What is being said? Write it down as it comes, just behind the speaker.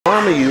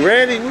Mama, you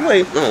ready? We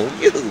waiting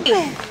on you.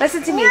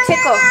 Listen to me,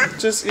 tickle.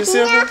 Just your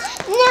silver?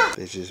 No.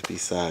 They just be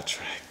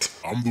sidetracked.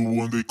 I'm the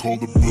one they call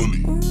the bully.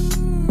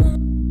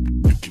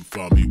 You can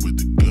find me with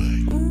the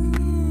gang.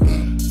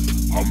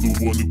 I'm the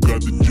one who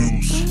got the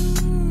juice.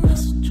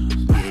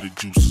 Yeah, the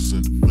juice is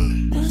in the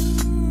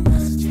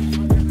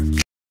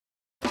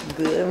vein.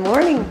 Good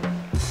morning.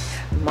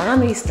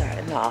 Mommy's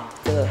starting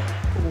off the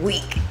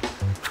week.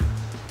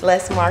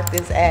 Let's mark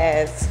this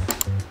as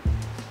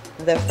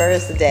the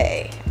first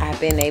day I've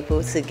been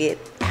able to get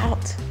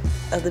out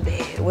of the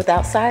bed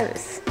without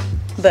Cyrus.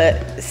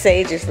 But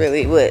Sage is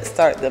really what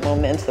started the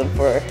momentum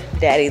for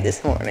Daddy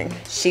this morning.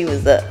 She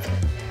was up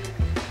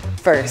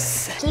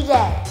first.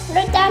 Today,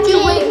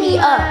 you wake me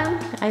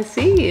up. I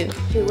see you.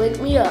 You wake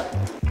me up.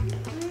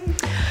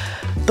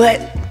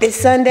 But it's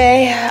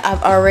Sunday.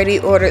 I've already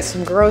ordered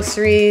some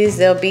groceries.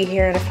 They'll be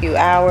here in a few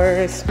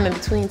hours. In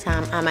between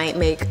time, I might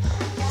make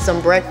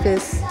some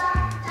breakfast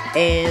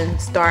and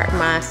start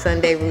my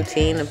Sunday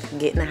routine of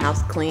getting the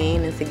house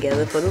clean and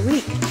together for the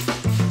week.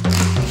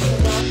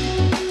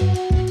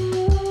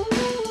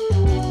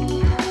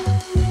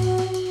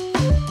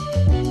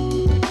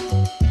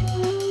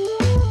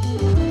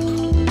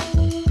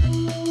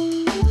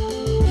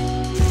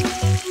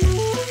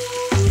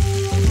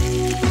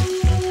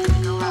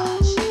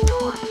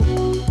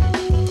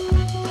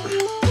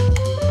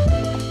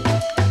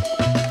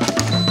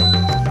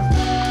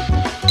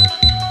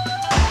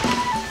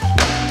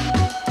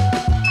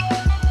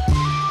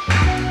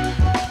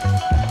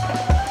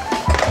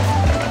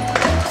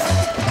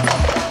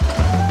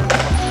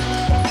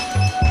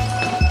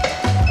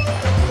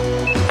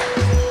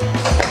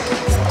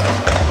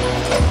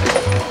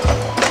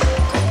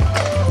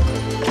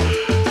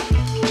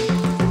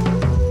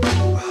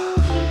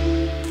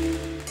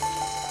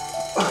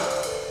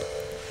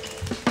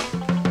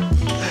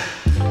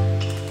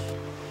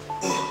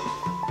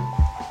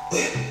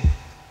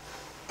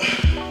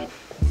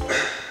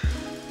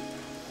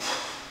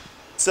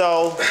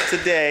 So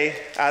today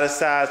I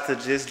decided to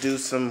just do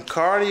some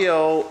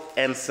cardio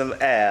and some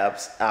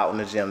abs out in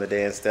the gym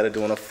today instead of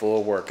doing a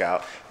full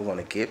workout. We're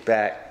gonna get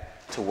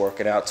back to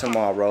working out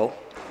tomorrow.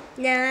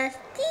 Nasty.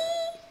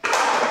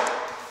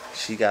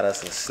 She got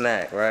us a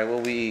snack, right?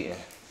 What we eating?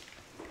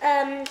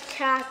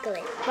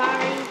 Chocolate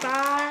Barry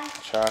bar.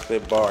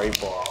 Chocolate Barry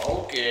bar.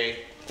 Okay.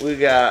 We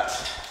got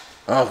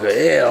Uncle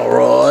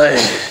Elroy.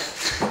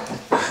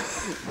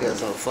 Got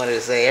something funny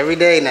to say every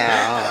day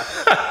now, huh?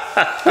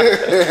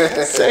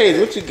 Sage,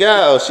 what you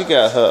got? Oh, she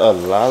got her a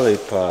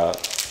lollipop.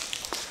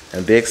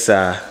 And Big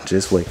Si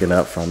just waking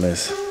up from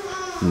his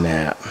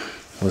nap.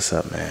 What's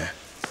up, man?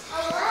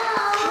 Can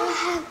I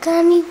have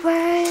gummy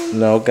worms?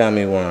 No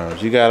gummy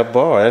worms. You got a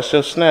bar. That's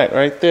your snack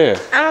right there.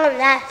 I want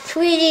that,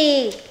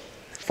 sweetie.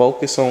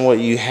 Focus on what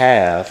you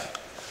have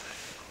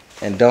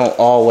and don't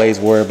always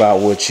worry about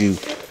what you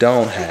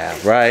don't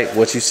have, right?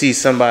 What you see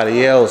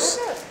somebody else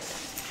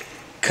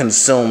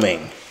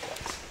consuming.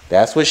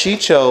 That's what she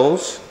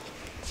chose.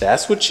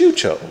 That's what you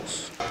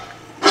chose.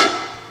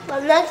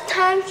 But next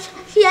time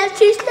she has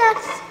 2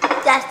 snacks,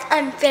 that's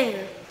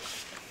unfair.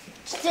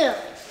 Still.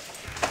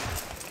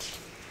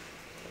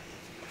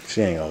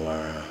 She ain't gonna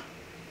learn.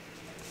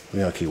 We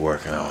gonna keep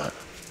working on it.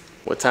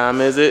 What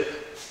time is it?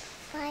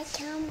 My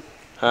time.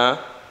 Huh?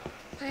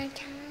 My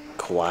time.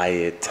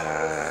 Quiet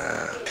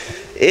time.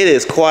 It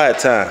is quiet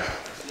time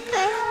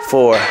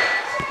for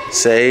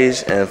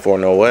Sage and for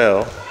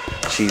Noelle.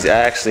 She's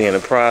actually in the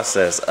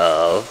process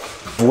of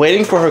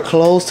waiting for her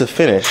clothes to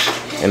finish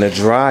in the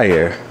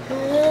dryer.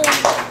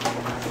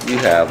 You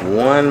have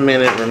 1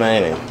 minute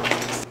remaining.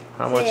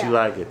 How much 0. you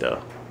like it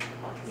though?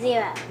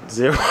 0.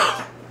 0?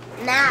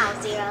 Now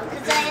 0,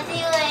 because I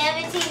feel like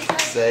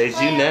everything's Sage,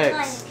 you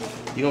next.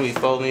 You're gonna be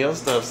folding your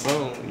stuff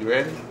soon. You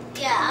ready?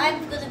 Yeah,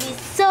 I'm gonna be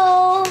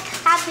so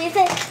happy.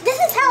 This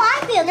is how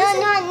I feel. No.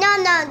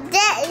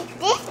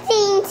 This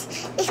thing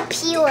is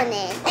pee on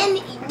it.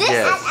 And this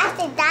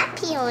after that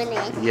pee on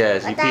it.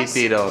 Yes, you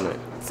pee-peed on it.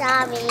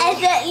 Sorry. And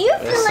then you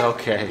feel It's like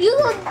okay. you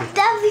will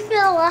definitely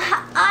feel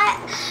how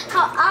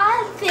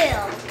I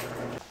feel.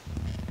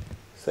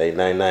 Say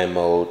night-night,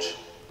 Moj.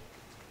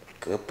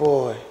 Good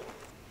boy.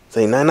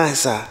 Say night-night,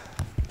 Si.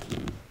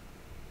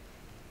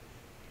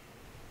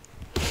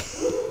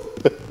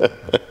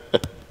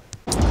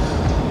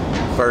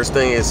 First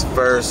thing is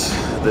first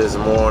this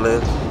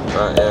morning,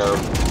 I am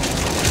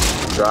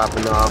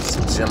dropping off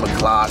some Gym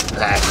O'Clock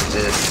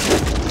packages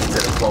to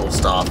the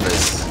post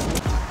office.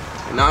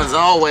 And as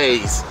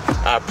always,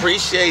 I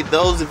appreciate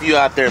those of you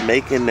out there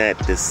making that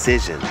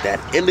decision, that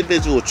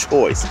individual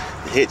choice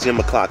to hit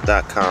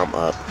gymoclock.com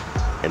up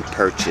and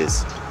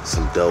purchase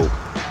some dope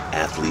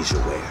athleisure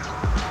wear.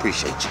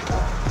 Appreciate you.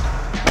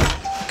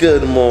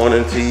 Good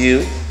morning to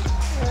you.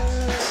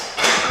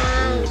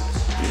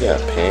 You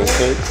got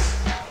pancakes?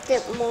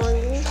 Good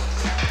morning.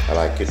 I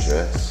like your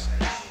dress.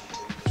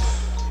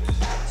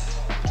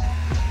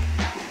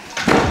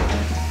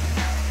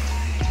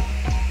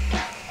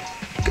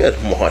 Good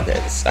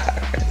morning,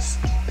 Cyrus.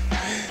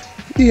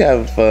 You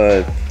having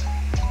fun?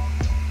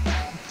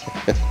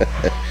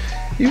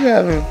 You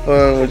having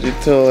fun with your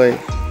toy?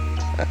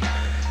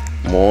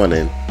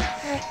 Morning.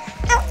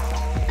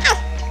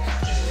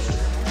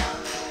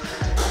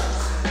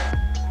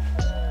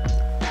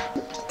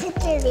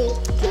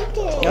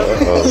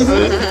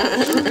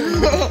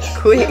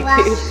 Quick. To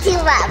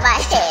wet my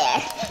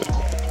hair.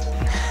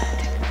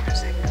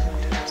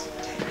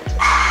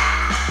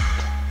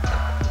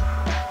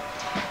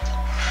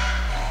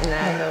 And I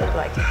know,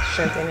 like,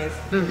 strengthen his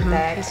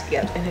back.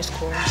 Yep, and his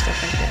core and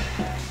stuff like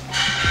that.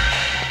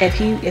 If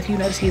you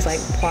notice he's like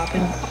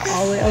plopping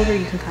all the way over,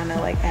 you can kind of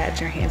like add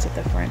your hands at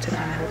the front to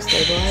kind of help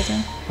stabilize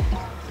him,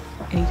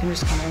 and you can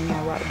just kind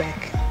of rock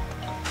back,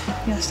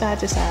 side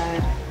to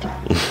side.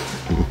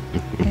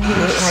 And you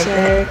look like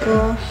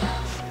circle.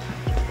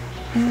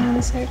 And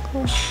a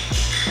circle.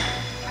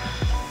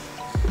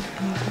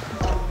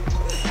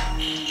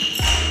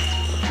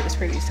 It's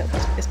pretty simple.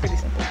 It's pretty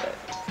simple, but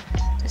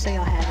just so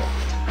y'all have it.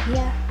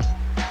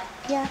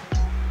 Yeah.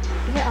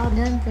 You're all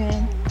done,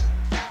 friend.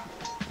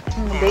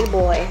 Big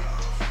boy.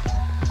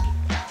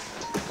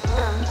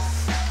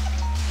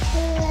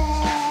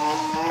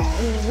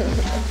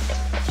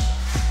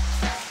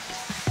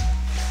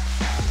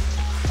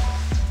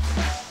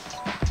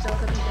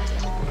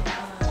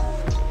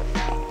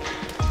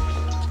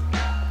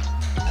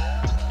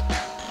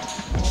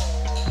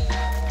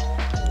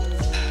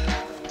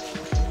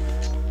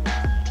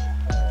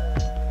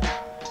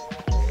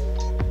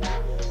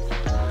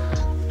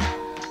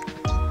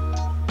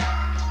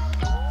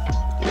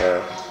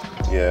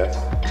 Yeah.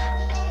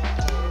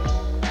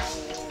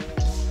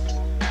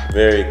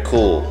 Very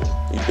cool.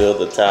 You build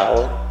the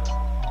tower.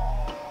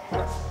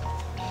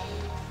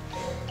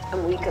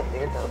 I'm weak up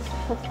there though.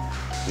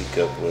 Weak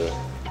up where?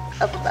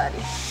 Upper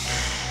body.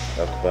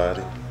 Upper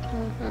body.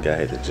 Gotta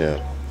hit the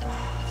gym.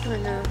 I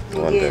know.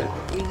 One day.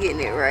 You getting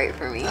it right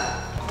for me.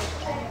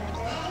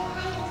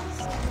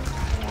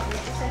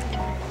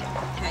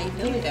 How you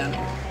feeling down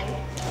there?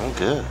 I'm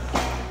good.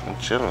 I'm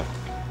chilling.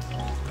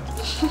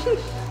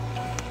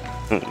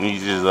 You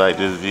just like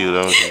this view,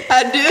 don't you?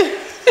 I do.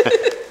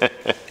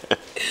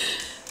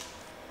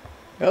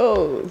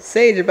 Oh,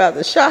 Sage about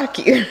to shock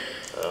you.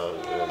 Oh,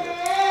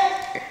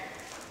 goodness.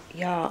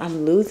 Y'all,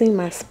 I'm losing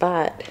my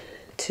spot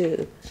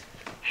to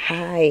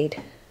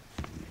hide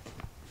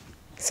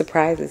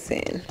surprises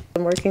in.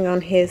 I'm working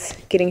on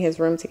getting his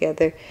room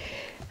together.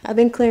 I've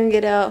been clearing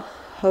it out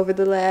over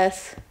the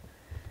last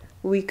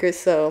week or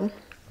so.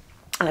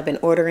 I've been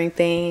ordering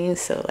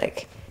things, so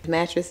like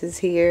mattress is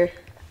here.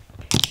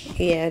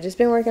 Yeah, just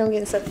been working on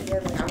getting stuff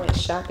together. I went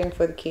shopping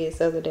for the kids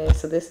the other day,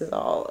 so this is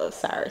all of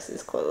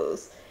Cyrus's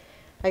clothes.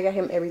 I got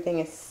him everything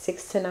in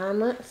 6 to 9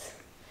 months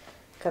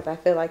because I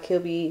feel like he'll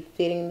be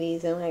fitting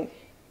these in like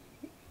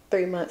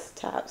 3 months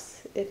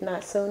tops, if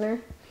not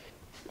sooner.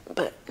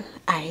 But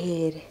I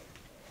hid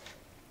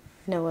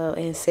Noel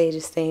and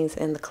Sage's things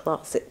in the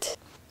closet.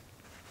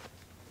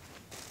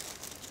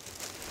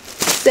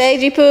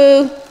 Sagey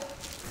Poo.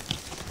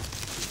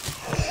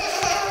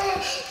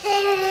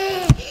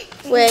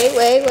 Wait.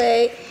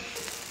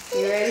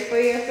 You ready for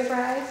your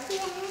surprise?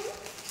 Yeah.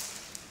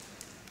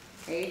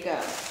 There you go.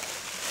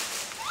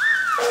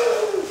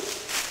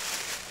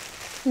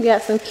 You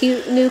got some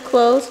cute new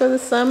clothes for the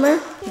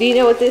summer. Do you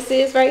know what this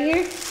is right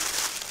here? It's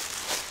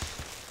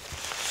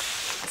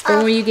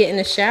for when you get in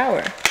the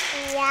shower.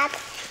 Yep.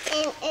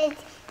 And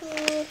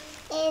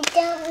it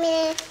don't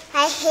make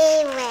my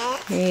hair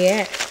wet.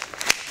 Yeah.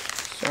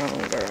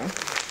 Strong girl.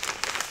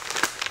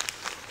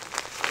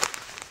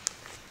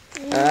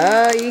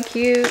 Oh, you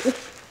cute.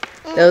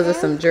 Those are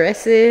some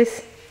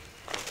dresses.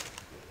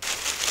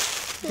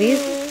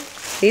 These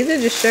are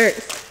just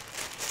shirts.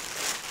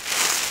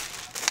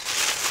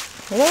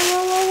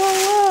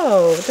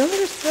 Whoa. Don't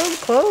just throw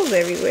clothes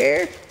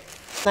everywhere.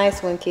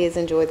 Nice when kids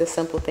enjoy the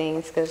simple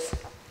things because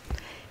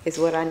it's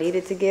what I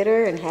needed to get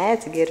her and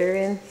had to get her,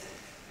 and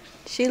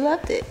she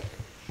loved it.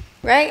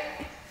 Right?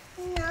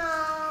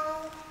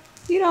 No.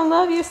 You don't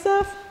love your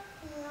stuff?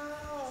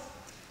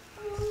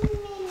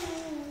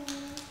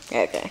 No.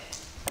 Okay.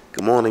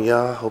 Good morning,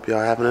 y'all. Hope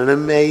y'all having an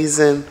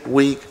amazing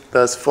week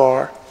thus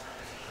far.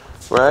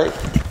 Right?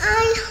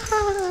 I'm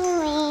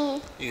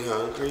hungry. You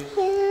hungry?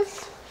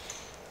 Yes.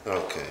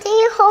 Okay. Can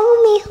you hold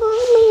me?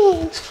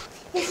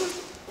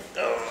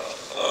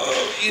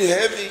 Oh, you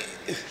heavy.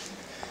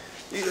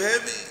 You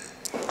heavy.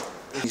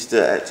 You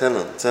still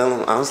tell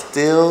him I'm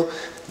still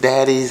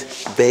daddy's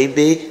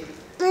baby.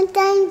 I'm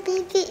dying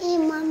baby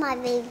and mama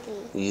baby.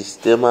 You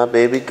still my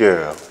baby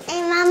girl.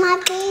 And mama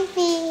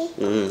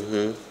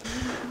baby.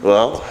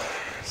 Well,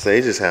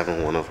 Sage is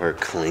having one of her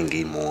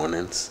clingy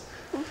mornings.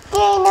 Do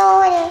you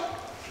know what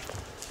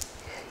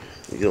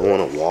You don't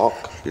want to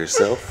walk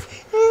yourself?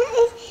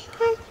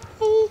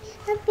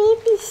 a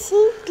baby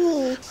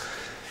sleepy.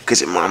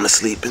 Because your mama's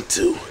sleeping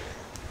too.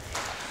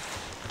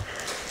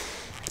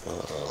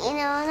 You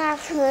know, I'm not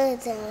feeling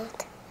good.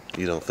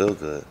 You don't feel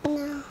good?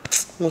 No.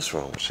 What's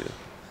wrong with you?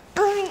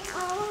 I'm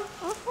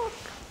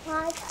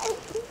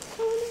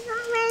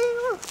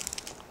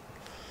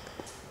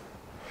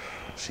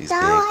She's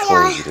being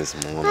clingy this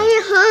morning.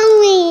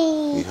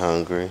 hungry. You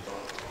hungry?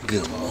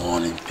 Good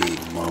morning, Big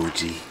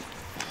Moji.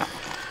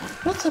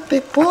 What's up,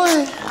 big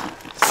boy?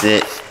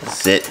 Sit,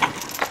 sit,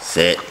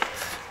 sit.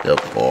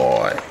 Good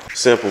boy.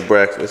 Simple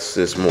breakfast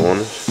this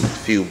morning. A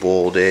few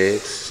boiled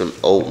eggs, some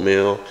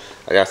oatmeal.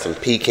 I got some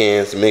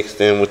pecans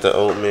mixed in with the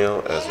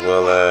oatmeal, as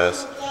well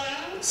as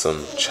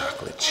some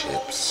chocolate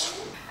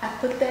chips. I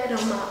put that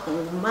on my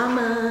own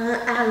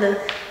mama. I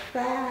look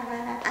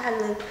fly. I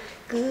look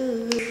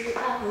good.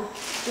 I look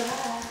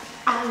fly.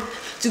 I look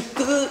too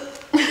good.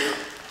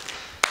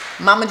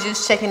 Mama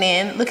Juice checking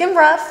in. Looking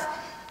rough.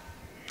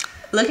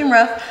 Looking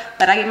rough.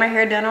 But I get my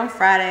hair done on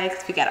Friday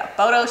because we got a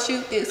photo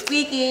shoot this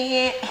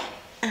weekend.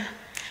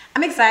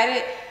 I'm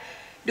excited.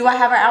 Do I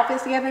have our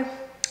outfits together?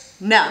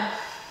 No.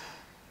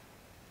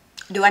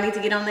 Do I need to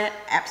get on that?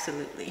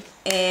 Absolutely.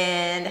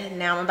 And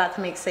now I'm about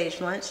to make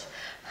Sage lunch.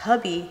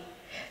 Hubby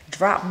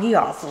dropped me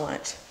off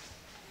lunch.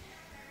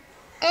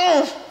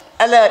 I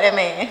love that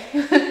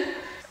man.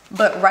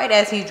 But right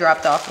as he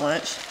dropped off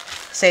lunch,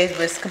 Sage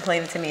was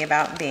complaining to me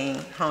about being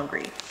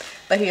hungry.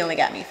 But he only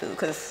got me food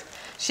because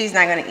she's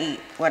not gonna eat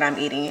what I'm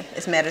eating.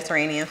 It's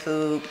Mediterranean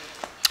food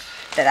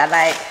that I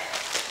like.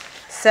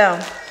 So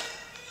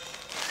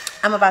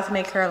I'm about to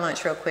make her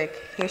lunch real quick.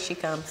 Here she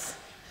comes.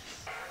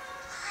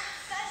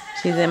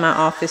 She's in my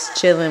office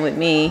chilling with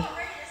me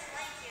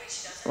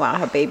while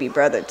her baby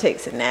brother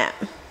takes a nap.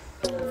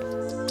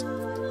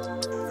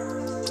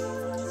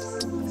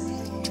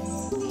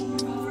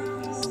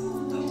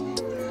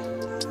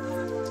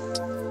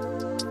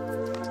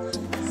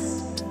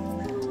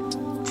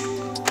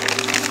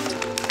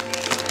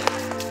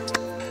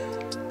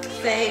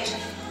 Sage,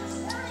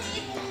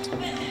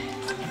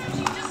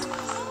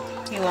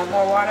 you want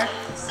more water?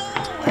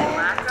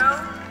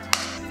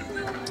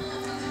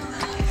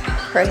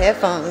 Her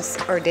headphones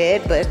are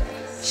dead, but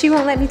she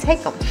won't let me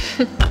take them.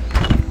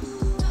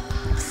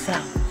 So,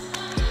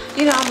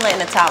 you know, I'm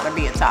letting a toddler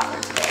be a toddler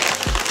today.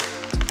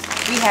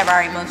 We have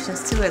our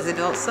emotions too as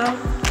adults, so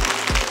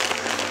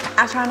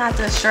I try not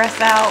to stress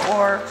out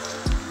or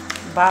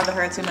bother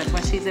her too much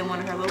when she's in one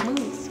of her little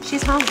moods.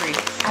 She's hungry.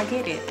 I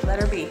get it. Let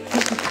her be.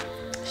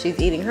 She's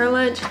eating her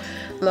lunch.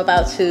 I'm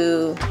about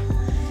to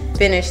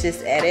finish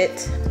this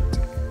edit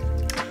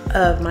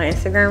of my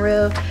Instagram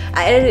reel.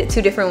 I edit it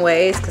 2 different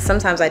ways because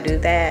sometimes I do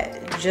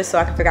that just so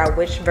I can figure out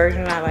which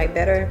version I like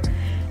better,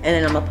 and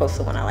then I'm gonna post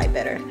the one I like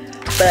better.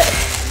 But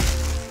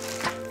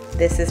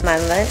this is my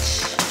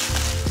lunch.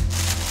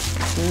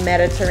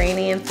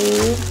 Mediterranean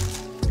food.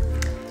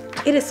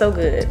 It is so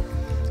good.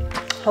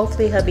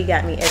 Hopefully hubby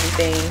got me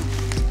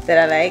everything that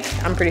I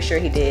like. I'm pretty sure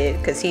he did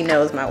because he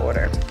knows my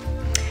order.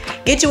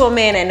 Get you a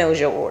man that knows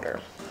your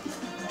order.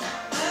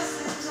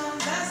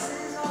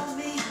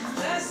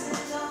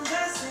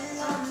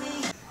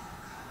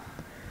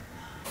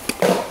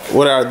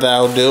 What art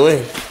thou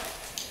doing?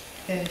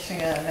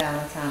 Finishing up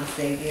Valentine's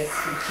Day gifts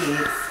for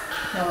kids.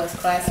 No, it's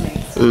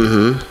classmates.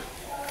 Mm-hmm.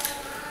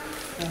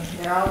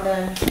 So they're all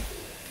done.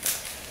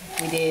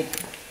 We did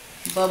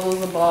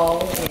Bubbles a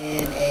ball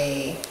and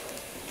a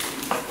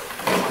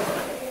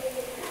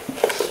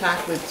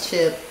chocolate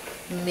chip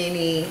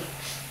mini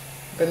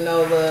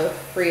granola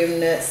free of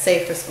nuts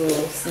safe for school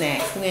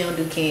snacks. We don't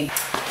do candy.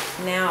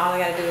 Now all I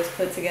gotta do is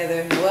put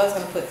together, well, I was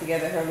gonna put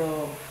together her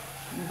little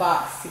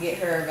box to get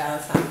her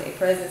Valentine's Day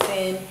presents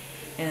in,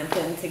 and I'm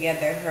putting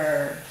together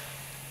her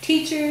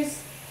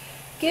teacher's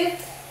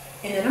gift,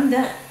 and then I'm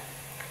done.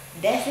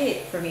 That's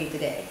it for me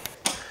today.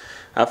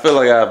 I feel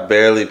like I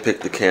barely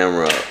picked the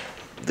camera up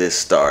this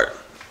start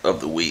of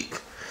the week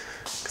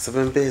because I've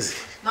been busy.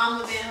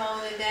 Mama been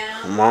holding it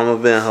down. Mama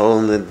been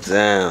holding it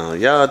down.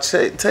 Y'all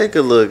take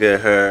a look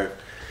at her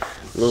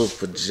little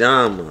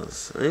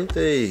pajamas. Ain't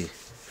they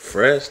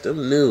fresh?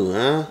 Them new,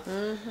 huh?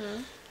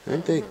 Mm-hmm.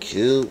 Ain't they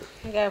cute?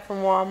 I got it from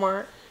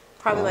Walmart.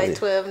 Probably like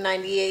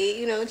 $12.98.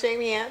 You know, check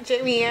me out.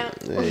 Check me out.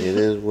 Yeah, it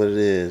is what it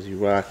is. You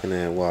rocking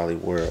that Wally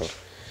World.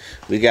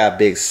 We got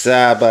Big Si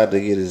about to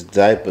get his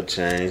diaper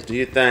changed. Do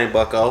your thing,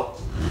 bucko.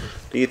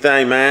 Do your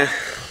thing, man.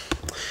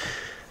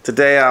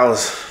 Today I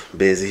was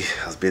busy.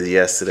 I was busy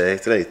yesterday.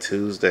 Today's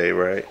Tuesday,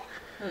 right?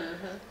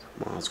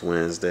 Mm-hmm. Tomorrow's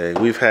Wednesday.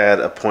 We've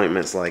had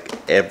appointments like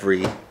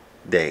every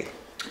day.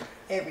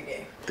 Every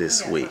day.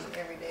 This week.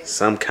 Every day.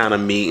 Some kind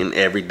of meeting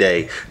every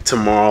day.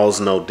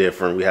 Tomorrow's no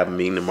different. We have a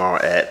meeting tomorrow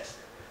at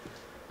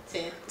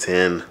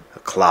 10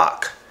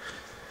 o'clock.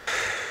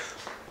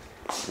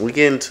 We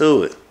getting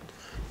to it.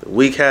 The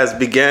week has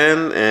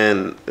begun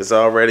and it's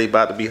already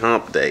about to be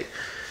hump day.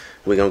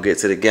 We're gonna get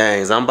to the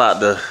games. I'm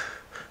about to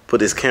put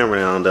this camera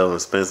down though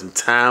and spend some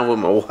time with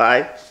my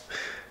wife.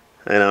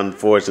 And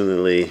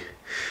unfortunately,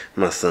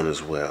 my son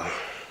as well.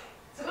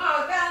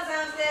 Tomorrow's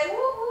Valentine's Day.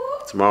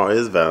 Woo-hoo. Tomorrow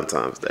is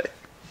Valentine's Day.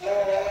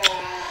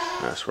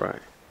 That's right.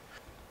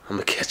 I'm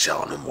gonna catch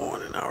y'all in the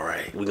morning, all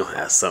right? We're gonna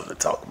have something to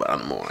talk about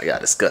in the morning. I got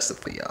disgusting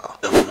for y'all.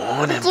 Good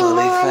morning,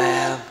 Bully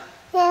fam.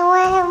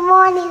 Good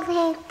morning,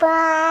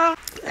 people.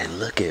 And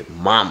look at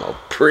Mama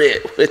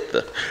Prit with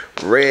the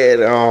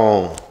red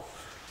on.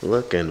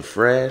 Looking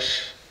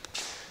fresh.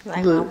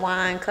 Like my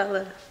wine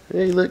color.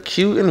 Yeah, you look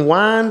cute and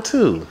wine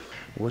too.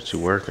 What you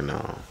working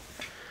on?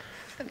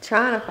 I'm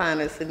trying to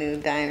find us a new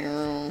dining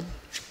room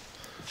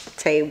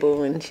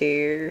table and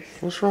chairs.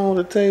 What's wrong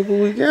with the table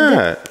we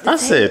got? I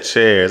said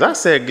chairs. I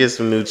said get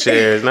some new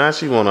chairs. Now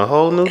she want a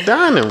whole new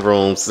dining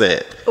room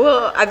set.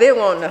 Well, I've been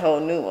wanting a whole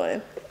new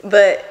one,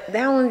 but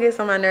that one gets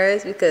on my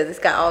nerves because it's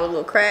got all the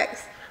little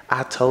cracks.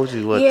 I told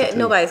you what Yeah, to do.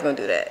 nobody's gonna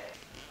do that.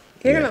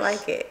 You're Yes. gonna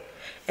like it.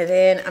 And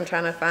then I'm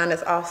trying to find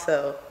us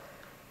also,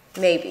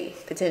 maybe,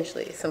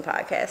 potentially, some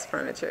podcast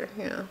furniture,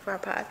 you know, for our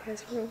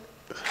podcast room.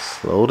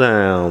 Slow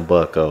down,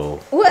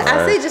 bucko. Well, All I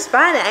right? say just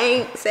find it. I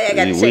ain't say I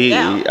gotta check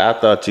out. I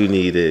thought you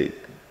needed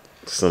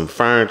some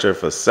furniture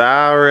for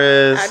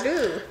Cyrus. I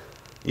do.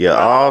 Your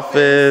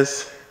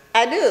office.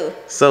 I do.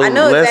 So I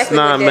know let's exactly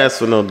not what that-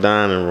 mess with no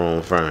dining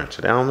room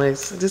furniture. That don't make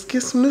sense. Just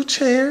get some new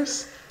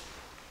chairs.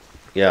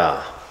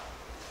 Yeah.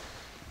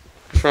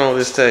 What's wrong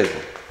with this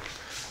table?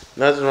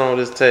 Nothing wrong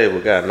with this table.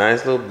 Got a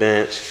nice little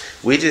bench.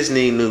 We just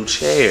need new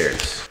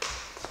chairs.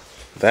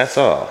 That's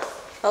all.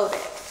 Hold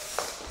it.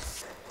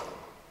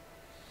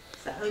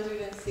 It's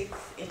 106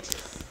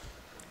 inches.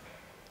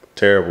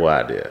 Terrible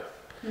idea.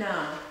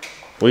 No.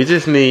 We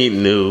just need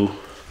new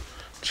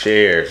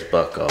chairs,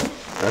 bucko.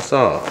 That's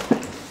all.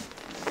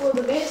 Well,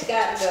 the bench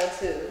got to go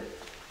too.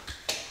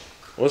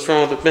 What's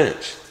wrong with the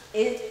bench?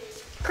 It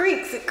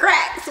creaks and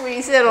cracks when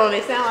you sit on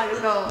it. Sound like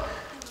it's going.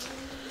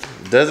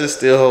 Does it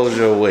still hold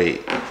your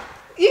weight?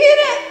 You hear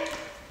that?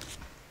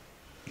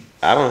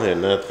 I don't hear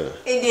nothing.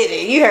 It did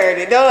it. You heard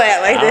it. Don't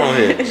act like I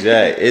don't that. hear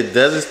jack. It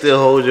doesn't still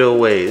hold your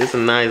weight. It's a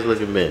nice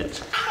looking bench.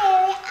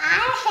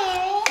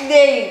 I hear it.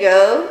 There you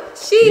go.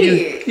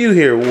 She You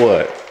hear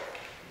what?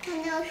 I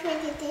know what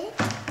it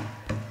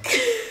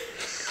did.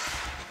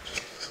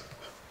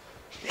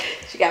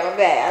 She got my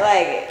back. I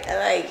like it. I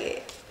like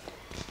it.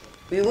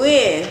 We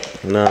win.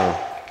 No,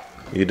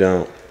 you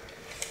don't.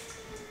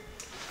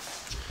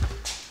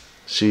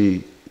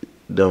 She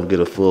don't get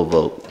a full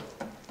vote.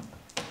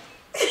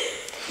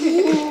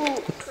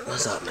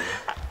 What's up, man?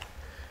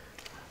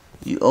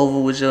 You over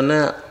with your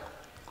nap?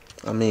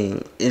 I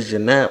mean, is your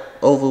nap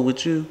over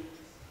with you?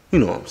 You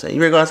know what I'm saying.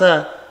 You ready to go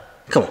outside?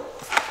 Come on.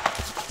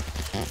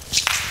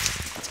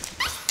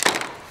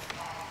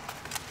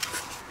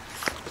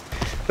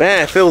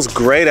 Man, it feels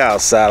great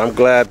outside. I'm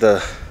glad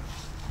the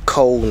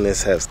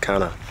coldness has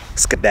kind of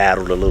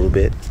skedaddled a little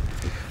bit.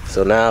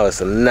 So now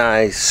it's a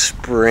nice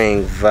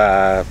spring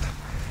vibe.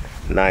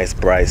 Nice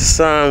bright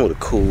sun with a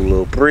cool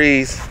little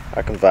breeze.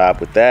 I can vibe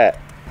with that.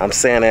 I'm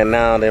saying that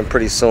now, then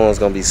pretty soon it's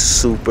gonna be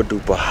super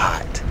duper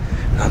hot.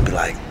 And I'll be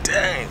like,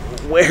 dang,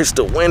 where's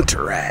the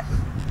winter at?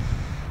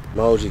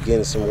 Moji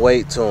getting some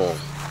weight to him.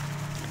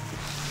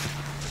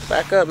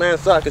 Back up, man,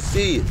 so I can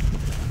see you.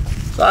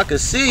 So I can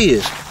see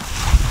you.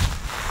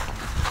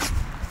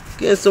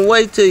 Getting some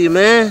weight to you,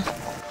 man.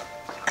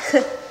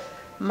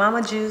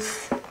 Mama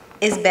Juice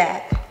is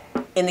back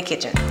in the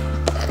kitchen.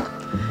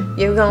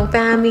 You're gonna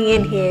find me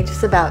in here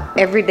just about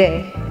every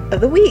day of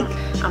the week.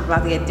 I'm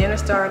about to get dinner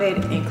started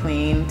and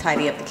clean,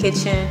 tidy up the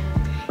kitchen.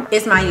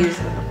 It's my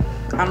usual.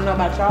 I don't know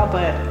about y'all,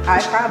 but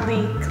I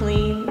probably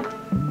clean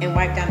and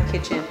wipe down the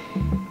kitchen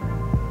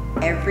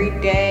every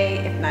day,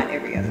 if not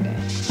every other day.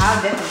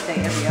 I'll definitely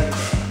say every other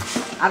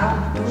day. I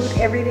don't do it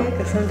every day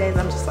because some days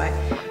I'm just like,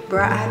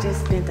 bro, I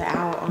just spent the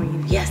hour on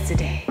you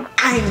yesterday.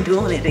 I ain't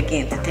doing it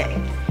again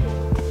today.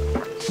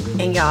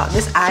 And y'all,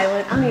 this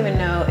island, I don't even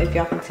know if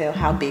y'all can tell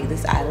how big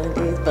this island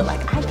is, but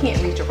like I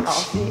can't reach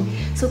across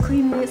it. So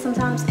cleaning it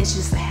sometimes, it's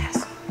just a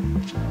hassle.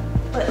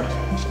 But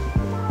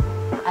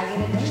I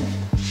get it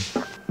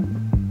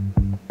done.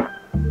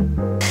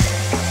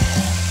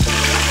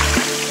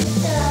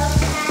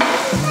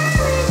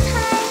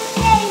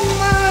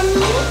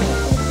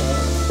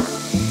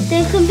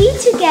 They can be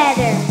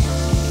together.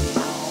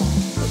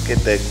 Look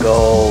at that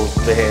gold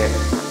bear.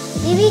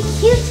 They be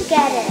cute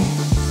together.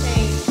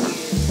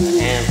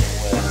 And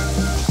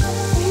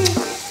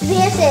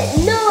They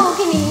said, no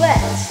getting wet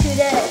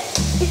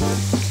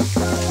today.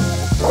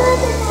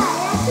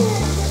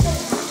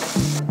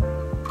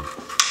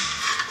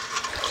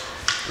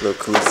 look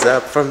who's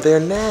up from their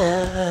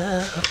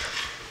nap.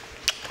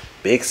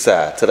 Big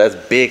Sigh. So that's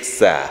Big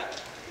Sigh.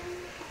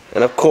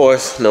 And of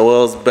course,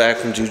 Noel's back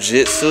from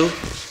jiu-jitsu.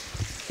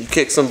 You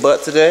kicked some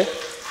butt today?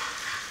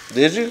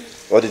 Did you?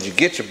 Or did you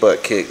get your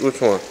butt kicked? Which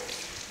one?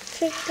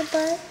 Kick the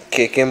butt.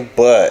 Kicking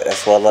butt.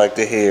 That's what I like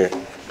to hear.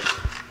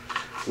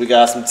 We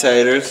got some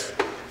taters.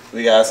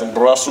 We got some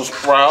Brussels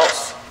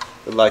sprouts.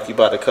 Look like you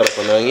about to cut up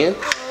an onion.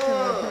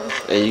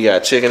 And you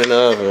got chicken in the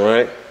oven,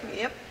 right?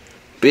 Yep.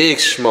 Big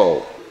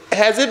schmo.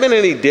 Has it been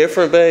any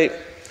different, babe,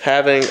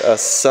 having a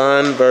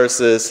son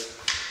versus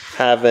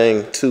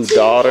having two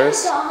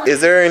daughters? Is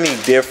there any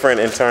different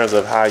in terms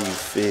of how you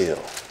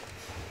feel?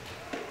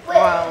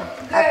 Wow.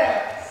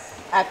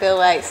 I feel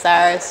like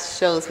Cyrus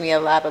shows me a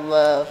lot of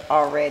love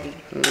already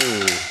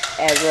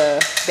as a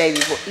baby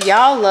boy.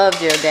 Y'all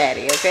loved your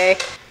daddy, okay?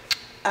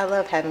 I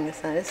love having a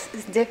son. It's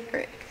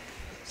different.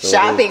 So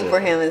Shopping for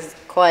him is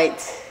quite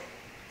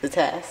the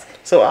task.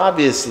 So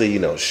obviously, you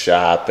know,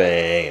 shopping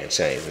and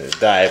changing his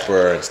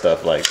diaper and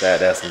stuff like that,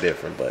 that's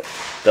different. But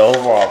the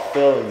overall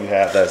feeling you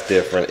have that's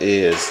different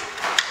is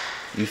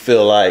you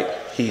feel like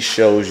he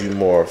shows you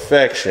more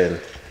affection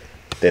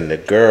than the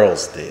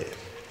girls did.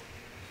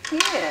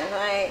 Yeah,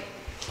 like.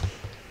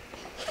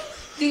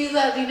 Do you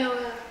love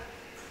Noah?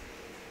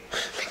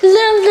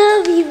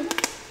 Love you.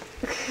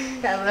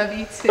 I love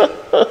you too.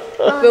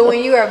 But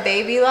when you were a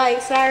baby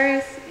like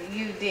Cyrus,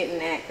 you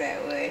didn't act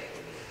that way.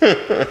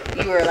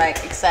 You were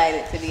like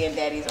excited to be in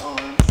Daddy's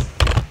arms.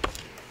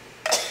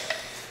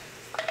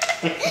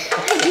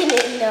 I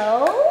didn't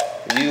know.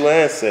 You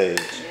and Sage.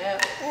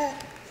 Yep.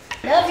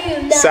 Love you.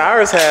 Love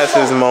Cyrus has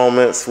his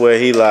moments where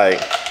he like,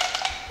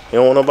 he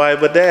don't want nobody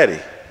but Daddy.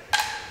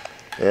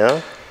 You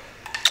know?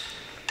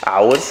 I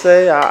would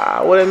say,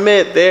 I would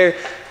admit there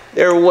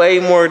are way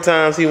more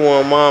times he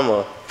want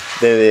Mama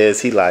than it is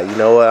he like, you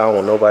know what, I don't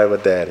want nobody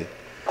but Daddy.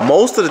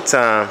 Most of the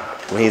time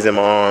when he's in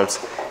my arms,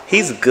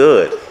 he's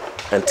good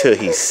until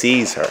he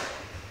sees her.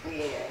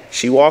 Yeah.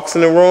 She walks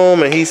in the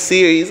room and he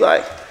see her, he's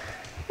like,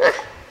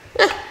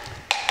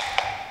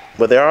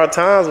 but there are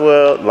times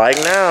where, like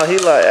now, he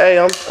like, hey,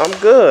 I'm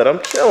good,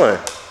 I'm chilling.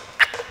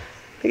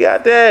 He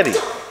got Daddy.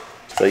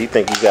 So you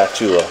think you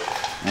got you a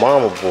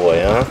mama boy,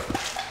 huh?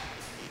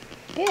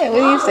 Yeah, what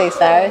do you say,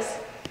 Cyrus?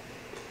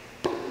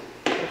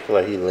 I feel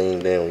like he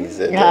leaned in when you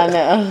said I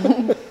that.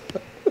 know.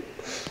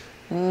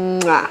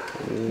 Mwah.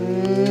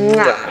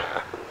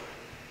 Mwah.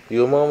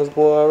 You a mama's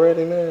boy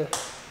already, man?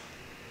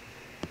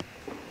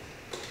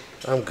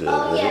 I'm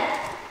good with it.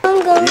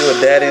 I'm going. You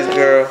a daddy's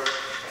girl?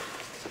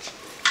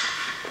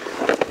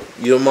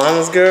 You a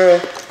mama's girl?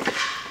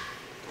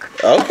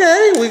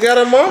 Okay, we got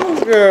a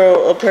mama's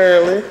girl,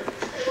 apparently.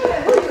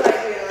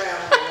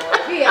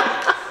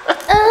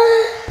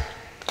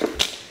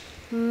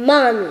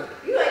 Mommy.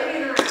 You like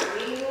being around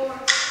me more?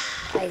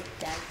 Like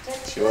that.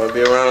 She wanna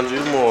be around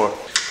you more.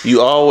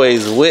 You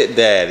always with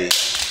daddy,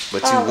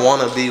 but you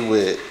wanna be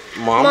with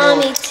mama?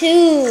 Mommy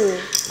too.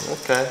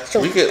 Okay.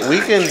 We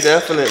can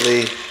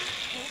definitely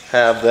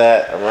have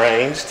that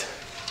arranged.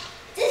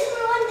 Just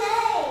for one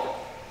day.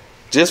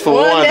 Just for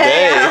one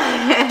day.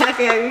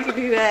 Okay, we can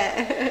do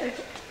that.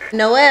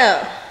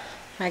 Noel,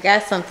 I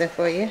got something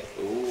for you.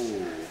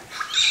 Ooh,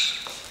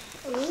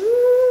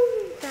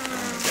 Ooh.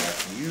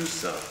 got you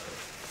something.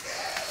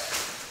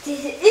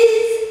 This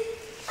is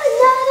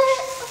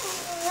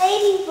another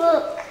lady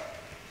book.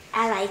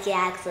 I like it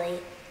actually.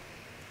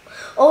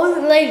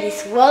 Old lady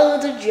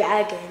swallowed a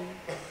dragon.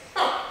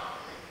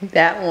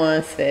 That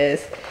one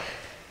says,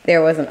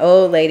 there was an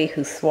old lady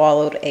who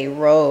swallowed a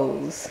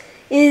rose.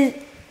 Is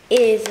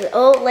an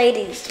old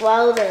lady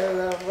swallowed a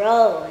little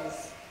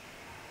rose.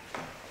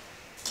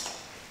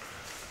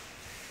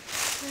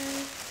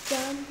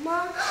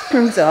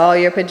 So all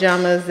your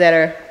pajamas that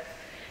are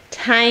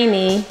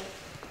tiny.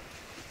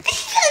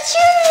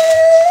 Pikachu!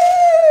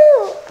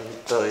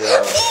 Throw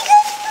y'all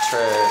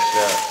trash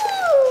out.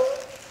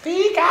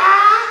 Pika!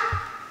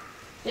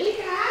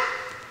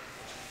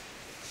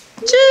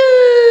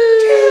 Choo!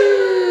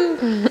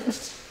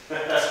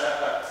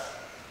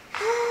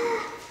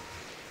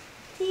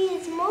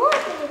 There's more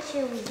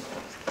Pikachu.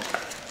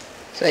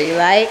 So you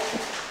like?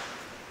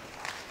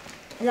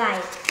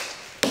 Like.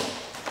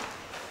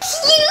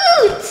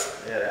 Cute!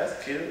 Yeah, that's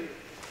cute.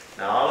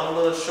 Now all them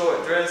little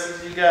short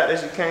dresses you got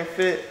that you can't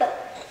fit,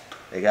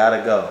 they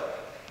gotta go.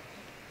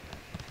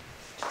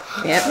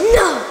 Yep.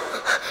 No!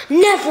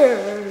 Never!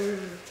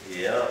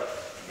 Yep.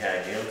 You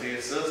gotta give them to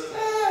your sister.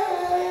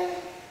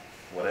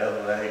 Whatever,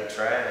 that ain't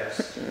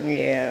trash.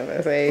 Yeah,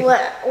 that's a.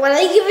 When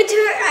I give it to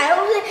her, I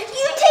was like,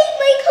 you take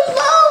my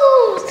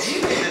clothes! You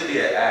need to be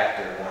an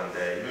actor one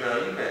day. You know,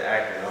 you've been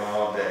acting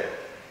all day.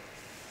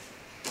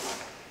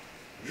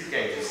 You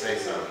can't just say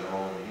something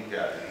on me. You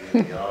got to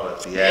give me all the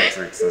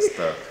theatrics and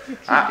stuff.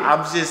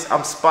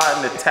 I'm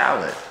spotting the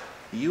talent.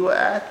 You an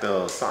actor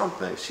or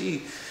something.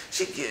 She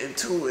get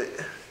into it.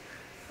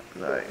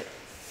 Like,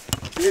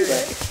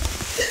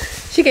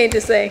 She can't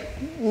just say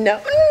no.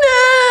 No.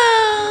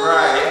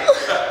 right.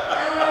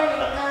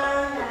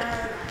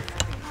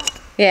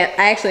 Yeah,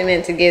 I actually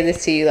meant to give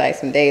this to you like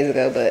some days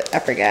ago, but I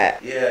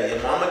forgot. Yeah,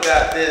 your mama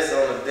got this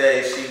on the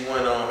day she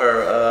went on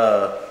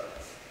her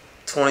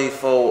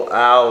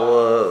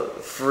 24-hour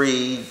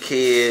free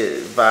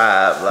kid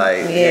vibe.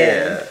 Like,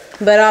 yeah.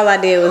 But all I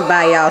did was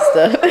buy y'all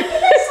stuff. What did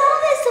I saw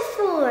this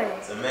for?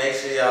 So make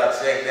sure y'all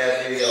check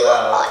that video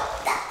out.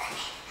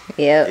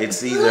 Yep.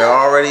 It's either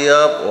already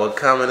up or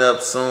coming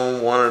up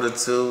soon. One of the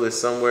two is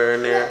somewhere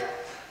in there.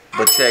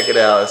 But check it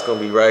out. It's going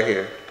to be right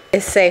here.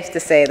 It's safe to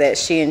say that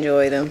she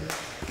enjoyed them.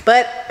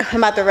 But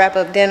I'm about to wrap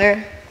up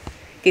dinner,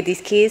 get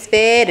these kids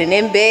fed and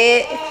in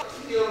bed.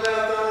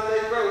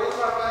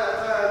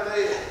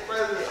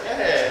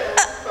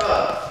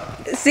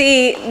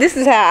 See, this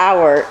is how I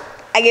work.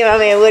 I give my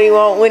man what he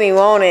want when he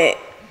want it.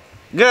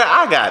 Girl,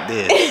 I got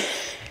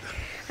this.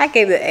 I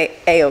gave it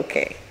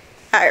A-OK.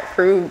 I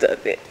approved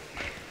of it.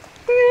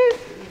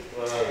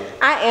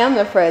 I am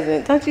the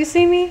president. Don't you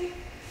see me?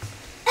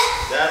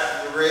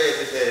 That's the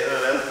red today,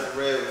 huh? That's what the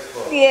red was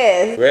for.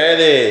 Yes.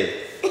 Ready.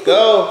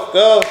 Go,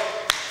 go.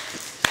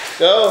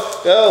 Go,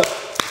 go.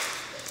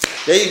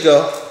 There you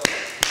go.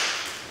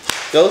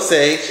 Go,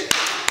 Sage.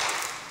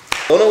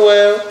 Go,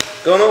 Noel.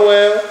 Go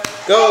nowhere.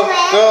 Go,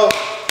 go.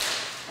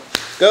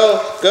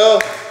 Go, go.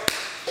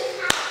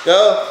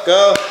 Go,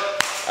 go.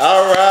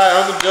 All right,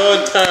 Uncle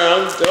Jordan turn.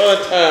 Uncle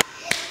Jordan turn.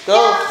 Go,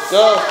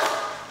 go.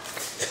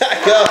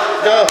 Go,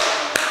 go.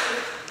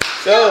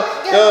 Go,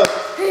 go.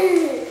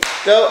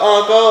 Go,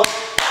 Uncle.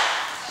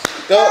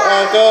 Go,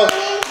 Uncle.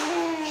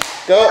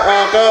 Go,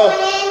 Uncle.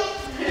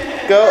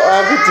 Go,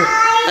 Uncle.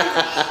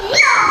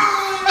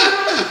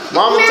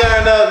 Mama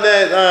turned up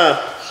next.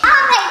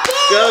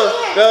 Go,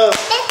 go.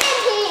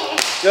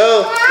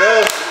 Go,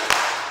 go.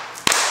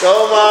 Go,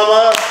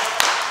 Mama.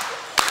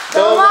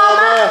 Go,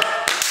 Mama.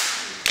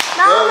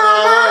 Go,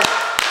 Mama.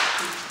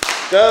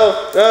 Go,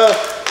 go.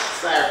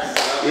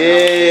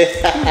 Yeah.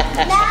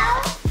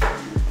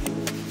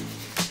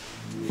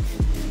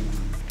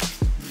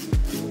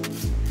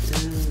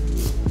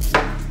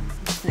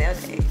 Snail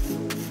days.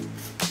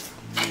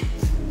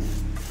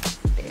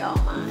 They all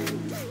mine.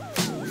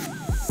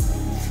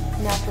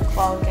 Natural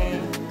fall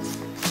game.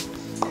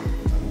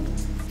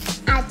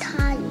 I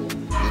call you.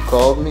 You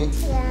called me?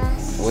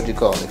 Yes. What'd you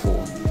call me for?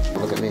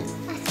 Look at me.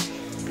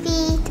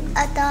 Feed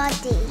a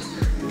doggy.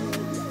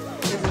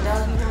 Is the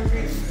doggy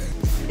hungry?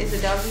 Is the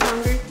doggy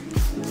hungry?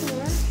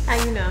 Yeah. How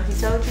you know? He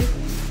told you?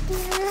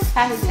 Yeah.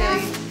 How he tell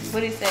you?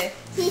 What he say?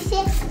 He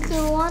said he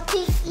want to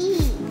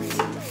eat.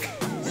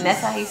 And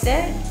that's how he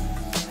said?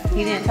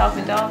 He didn't talk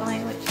in dog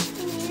language?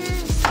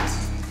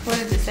 What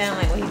does it sound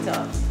like when he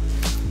talks?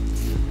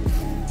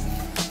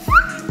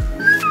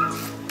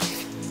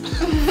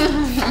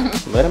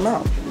 Let him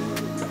out.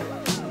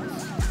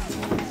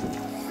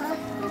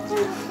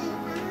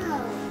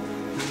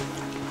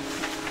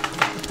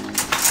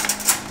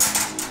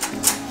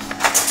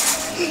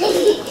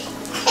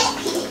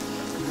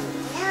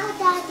 No,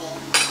 Daddy.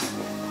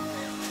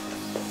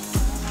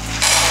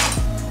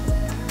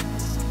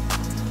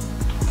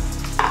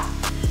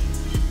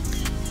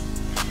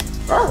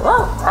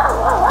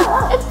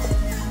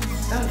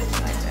 Don't do it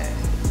like that.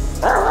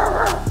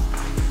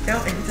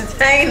 Don't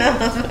entertain him.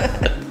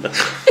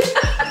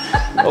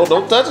 Oh,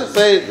 don't touch it,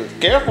 Sage.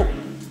 Careful.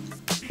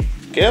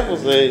 Careful,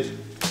 Sage.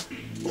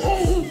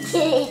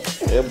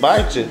 It'll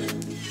bite you.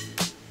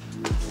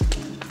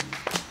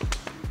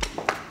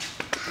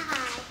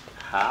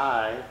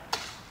 Hi.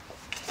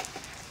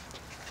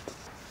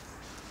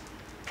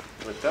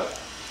 What's up?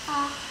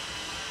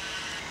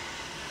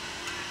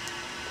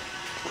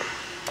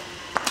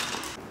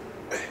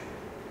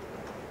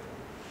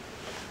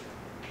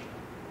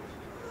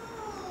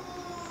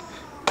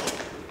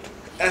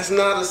 That's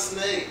not a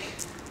snake.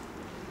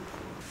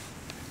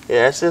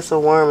 Yeah, it's just a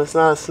worm. It's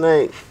not a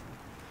snake.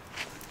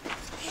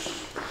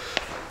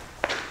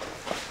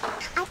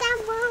 I got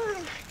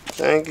one.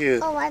 Thank you.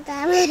 Oh, I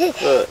got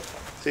it. Look.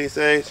 See,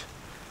 Sage?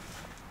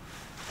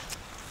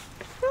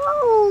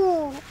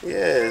 Oh, Yeah,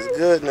 it's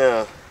good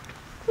now.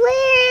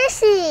 where is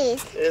he?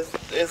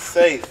 It's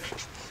safe.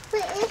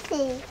 Where is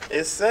he?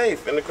 It's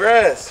safe in the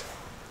grass.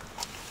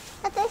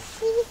 I don't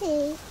see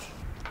it.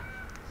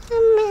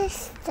 I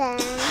missed them.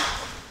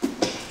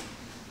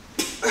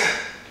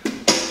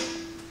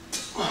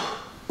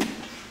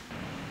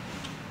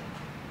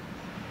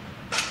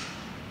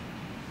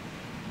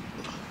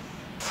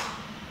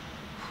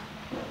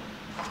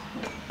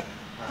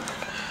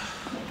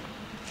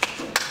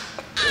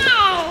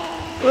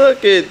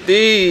 Look at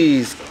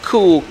these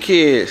cool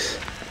kids.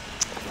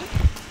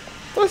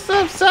 What's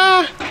up, Si?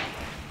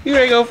 You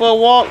ready to go for a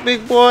walk,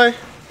 big boy?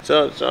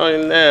 Show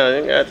your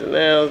nails. You got your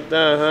nails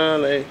done, huh?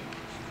 They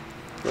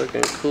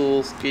looking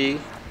cool, ski.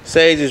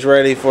 Sage is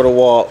ready for the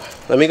walk.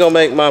 Let me go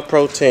make my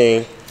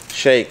protein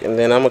shake, and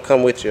then I'm gonna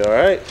come with you, all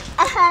right?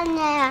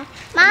 No.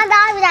 My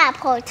dog got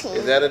protein.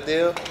 Is that a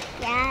deal?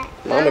 Yeah.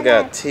 Mama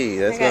got tea.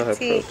 That's I got not her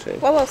tea. protein.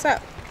 Whoa, what's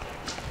up?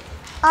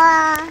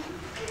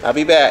 I'll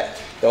be back.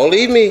 Don't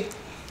leave me.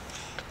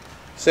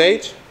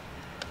 Sage,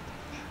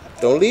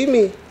 don't leave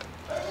me.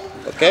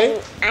 Okay?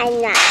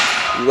 I'm not.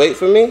 You wait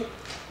for me?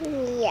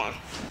 Yeah.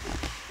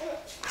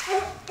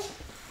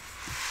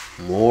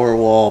 More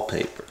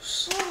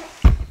wallpapers.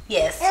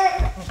 Yes,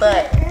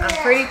 but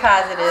I'm pretty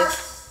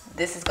positive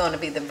this is going to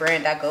be the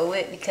brand I go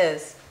with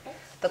because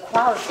the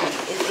quality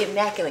is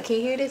immaculate. Can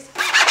you hear this?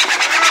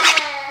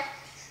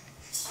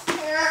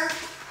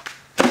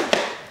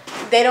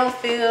 They don't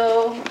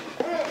feel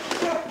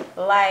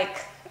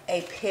like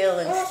a peel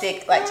and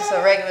stick, like just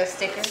a regular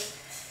sticker.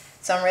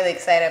 So I'm really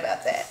excited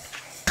about that.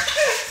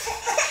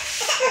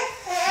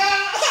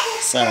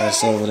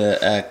 Cyrus over there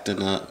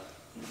acting up.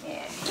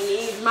 Yeah,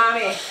 geez,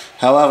 mommy.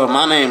 However,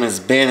 my name is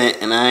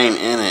Bennett and I ain't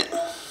in it.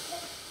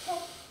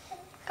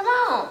 Come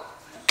on.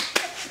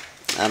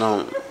 I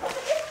don't.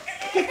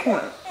 Pick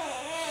one.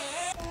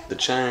 The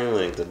chain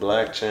link, the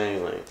black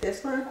chain link.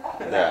 This one?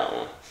 That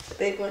one. The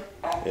big one?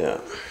 Yeah.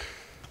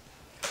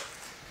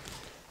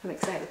 I'm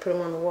excited to put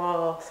them on the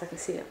wall so I can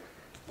see them.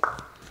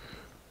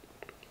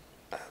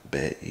 I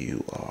bet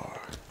you are.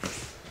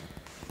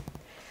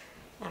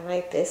 I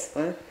like this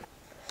one.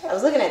 I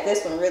was looking at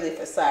this one really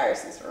for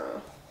Cyrus's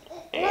room.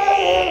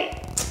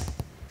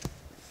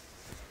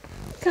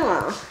 Come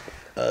on.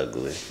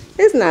 Ugly.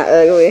 It's not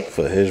ugly.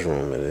 For his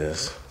room it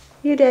is.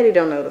 Your daddy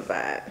don't know the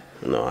vibe.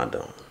 No, I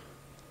don't.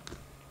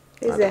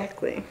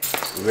 Exactly.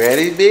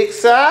 Ready, Big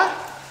Si?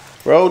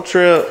 Road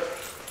trip.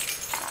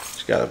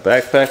 She got a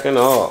backpack and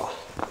all.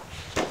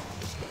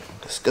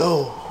 Let's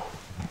go.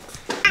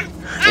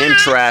 In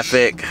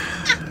traffic,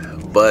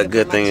 but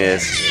good thing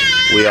is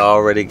we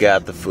already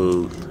got the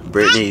food.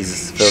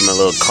 Brittany's feeling a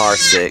little car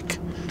sick.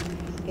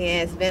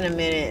 Yeah, it's been a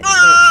minute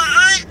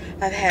since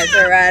I've had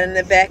to ride in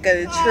the back of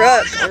the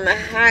truck on the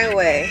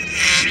highway.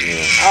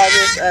 Yeah. All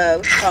this,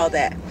 what you call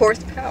that,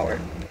 horsepower.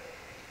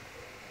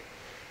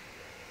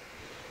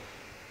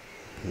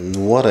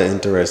 What an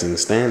interesting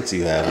stance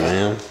you have,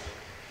 ma'am.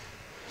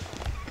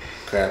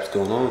 Crap's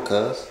going on,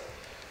 cuz?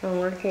 I'm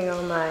working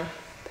on my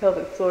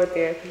pelvic floor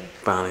therapy.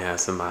 Finally had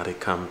somebody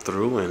come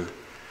through and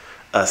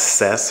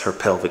assess her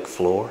pelvic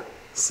floor.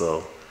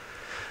 So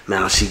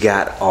now she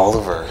got all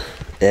of her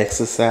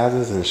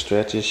exercises and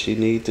stretches she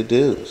needs to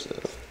do. So.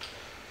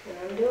 And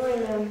I'm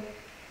doing them.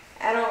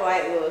 I don't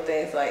like little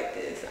things like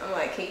this. I'm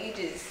like, can you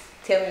just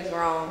tell me it's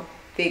wrong,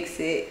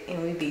 fix it,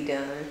 and we be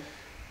done?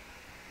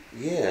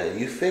 Yeah,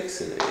 you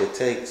fixing it. It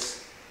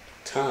takes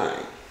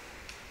time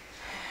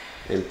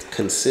and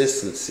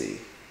consistency.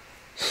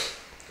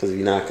 Because if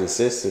you're not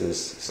consistent,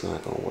 it's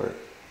not going to work.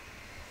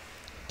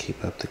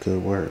 Keep up the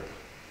good work.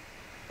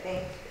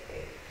 Thank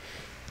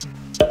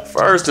you.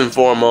 First and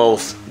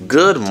foremost,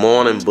 good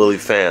morning, Bully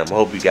fam.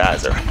 Hope you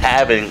guys are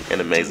having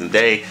an amazing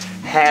day,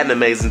 had an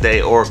amazing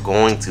day, or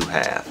going to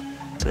have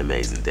an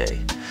amazing day.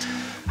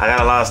 I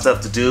got a lot of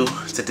stuff to do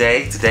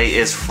today. Today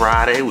is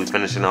Friday. We're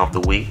finishing off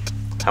the week.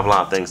 Have a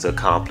lot of things to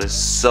accomplish.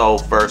 So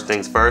first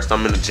things first,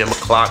 I'm in the Gym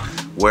O'Clock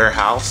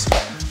warehouse.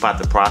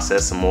 About to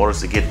process some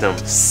orders to get them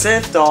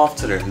sent off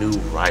to their new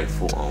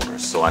rightful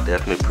owners. So I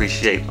definitely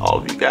appreciate all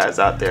of you guys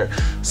out there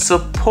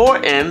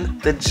supporting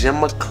the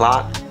Gym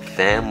O'Clock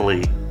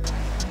family.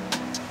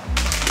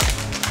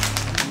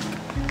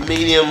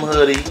 Medium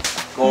hoodie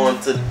going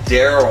to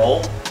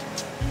Daryl.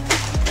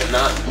 And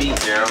not me,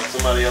 Daryl,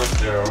 somebody else,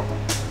 Daryl.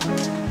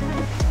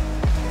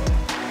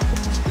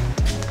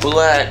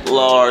 Black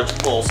large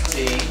pulse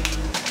tee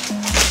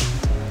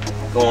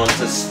going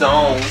to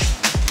Stone.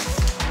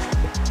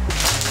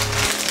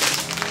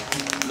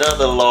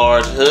 Another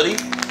large hoodie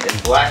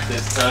in black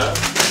this time.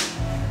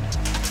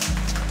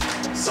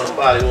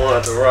 Somebody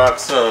wanted to rock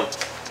some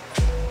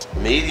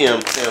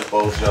medium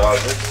tempo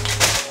joggers.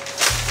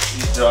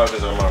 These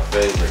joggers are my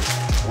favorite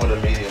with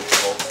a medium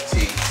pulse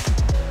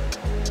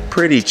tee.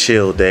 Pretty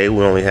chill day.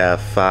 We only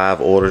have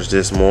 5 orders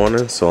this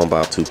morning, so I'm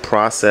about to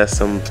process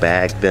them,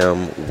 bag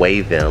them,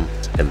 weigh them,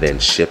 and then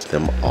ship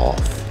them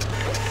off.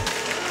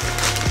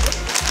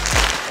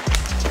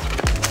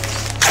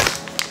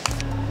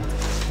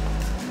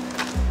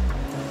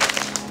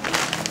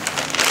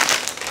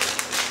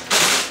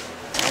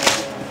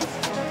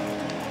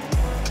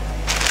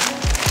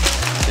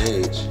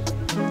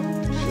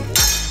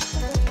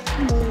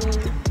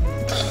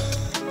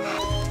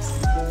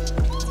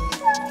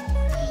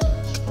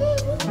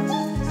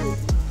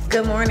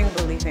 Good morning,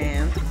 Bully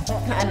fam.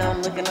 I know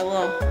I'm looking a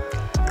little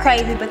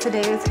crazy, but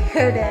today is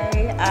hair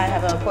day. I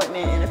have an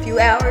appointment in a few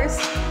hours,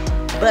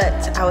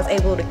 but I was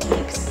able to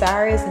keep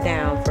Cyrus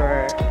down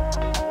for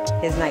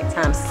his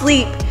nighttime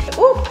sleep.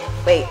 Ooh,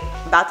 wait,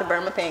 about to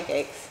burn my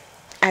pancakes.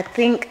 I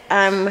think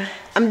I'm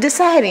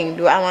deciding,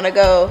 do I want to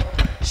go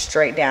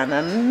straight down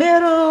the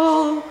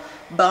middle,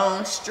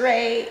 bone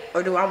straight,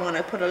 or do I want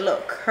to put a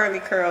little curly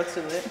curl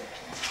to it?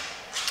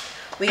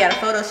 We got a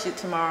photo shoot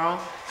tomorrow.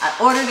 I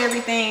ordered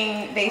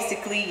everything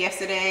basically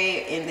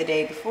yesterday and the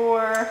day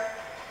before.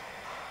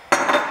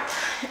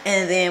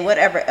 And then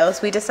whatever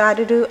else we decide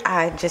to do,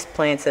 I just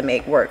plan to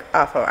make work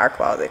off of our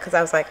closet. Because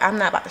I was like, I'm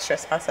not about to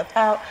stress myself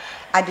out.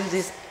 I do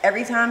this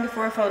every time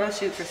before a photo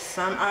shoot for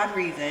some odd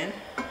reason.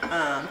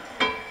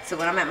 So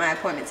when I'm at my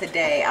appointment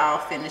today, I'll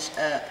finish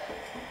up,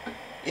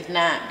 if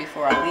not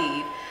before I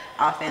leave,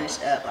 I'll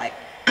finish up like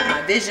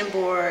my vision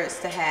boards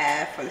to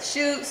have for the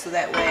shoot. So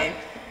that way,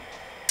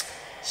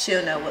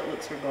 she'll know what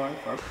looks we're going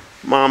for.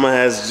 Mama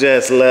has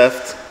just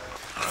left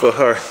for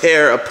her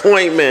hair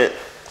appointment.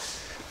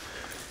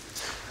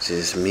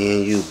 Just me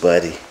and you,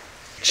 buddy.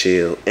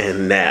 Chill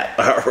and nap.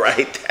 All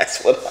right,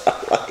 that's what I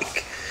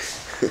like.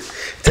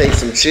 Take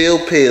some chill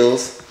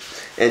pills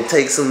and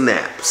take some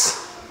naps.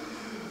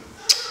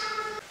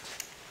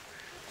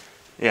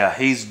 Yeah,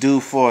 he's due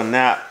for a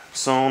nap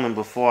soon, and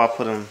before I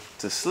put him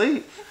to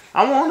sleep,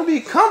 I want to be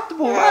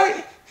comfortable,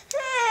 right?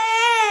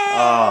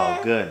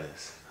 Oh,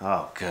 goodness.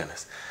 Oh,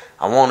 goodness.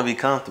 I want to be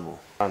comfortable.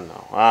 I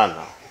know.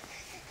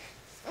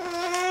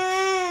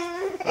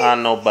 I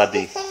know,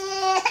 buddy.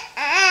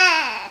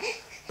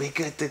 We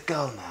good to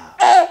go now.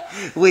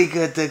 We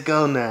good to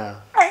go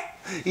now.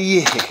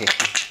 Yeah.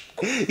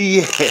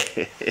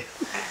 Yeah.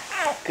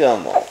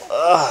 Come on.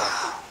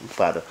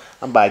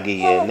 I'm about to give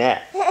you a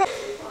nap.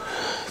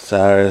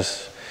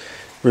 Cyrus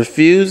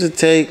refused to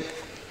take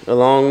a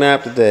long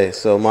nap today,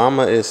 so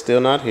Mama is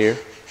still not here.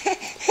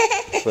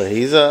 But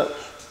he's up.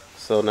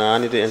 So now I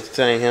need to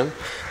entertain him.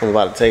 I'm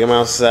about to take him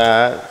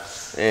outside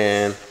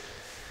and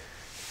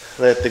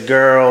let the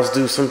girls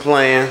do some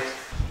playing.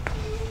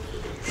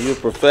 You a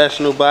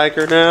professional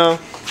biker now?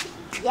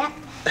 Yep.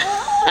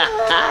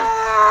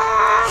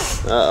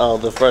 Uh-oh,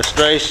 the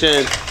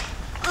frustration.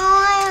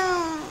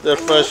 The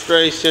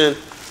frustration.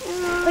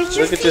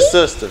 Look at your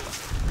sister.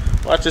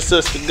 Watch your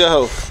sister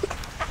go.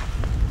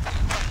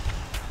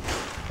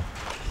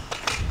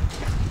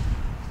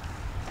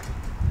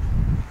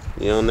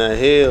 You on that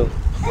hill.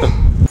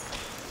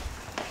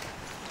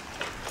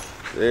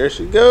 There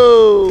she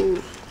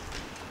goes.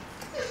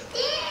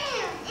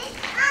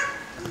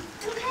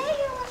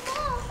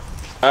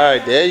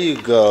 Alright, there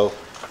you go.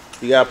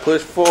 You gotta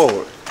push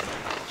forward.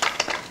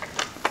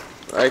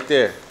 Right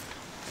there.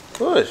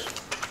 Push.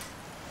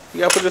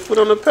 You gotta put your foot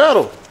on the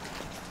pedal.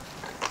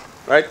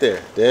 Right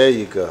there. There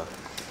you go.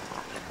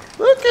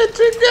 Look at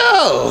you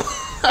go.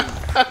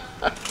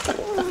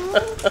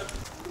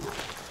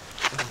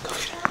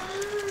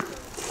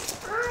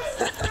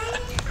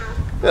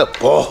 Good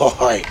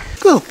boy.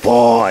 Good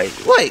boy.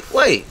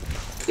 Wait.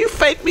 You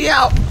faked me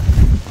out.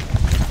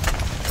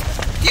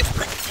 You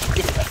better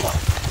give me that ball.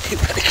 You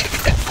better give me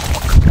that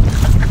ball.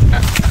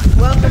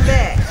 Welcome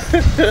back.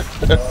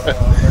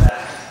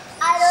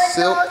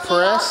 Silk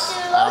press.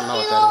 I don't know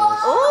what that is.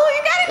 Oh,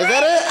 you got it. Is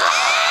that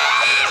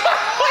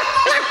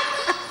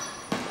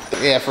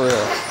it? Yeah, for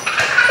real.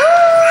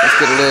 Let's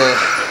get a little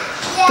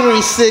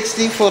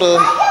 360 for the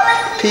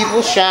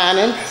people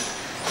shining.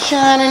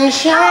 Shining.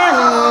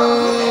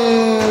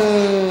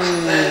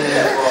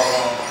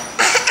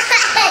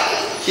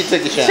 She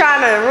took a shot.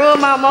 Trying to ruin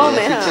my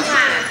moment, Yeah,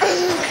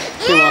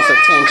 she wants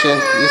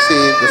attention. You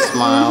see the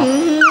smile.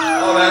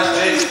 Oh, that's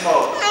big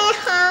smoke.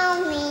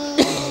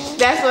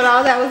 That's what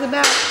all that was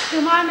about.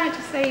 Then why not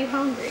just say you're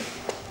hungry?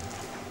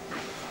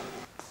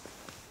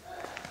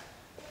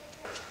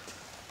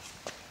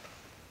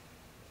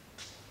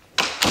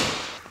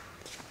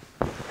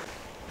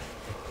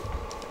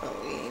 Oh,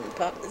 we ain't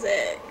popped his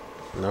egg.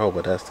 No,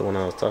 but that's the one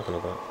I was talking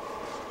about.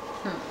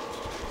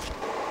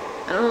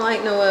 I don't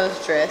like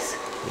Noelle's dress.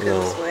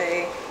 No. This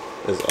way.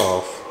 It's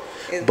off.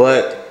 It's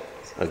But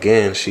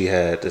again, she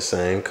had the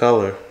same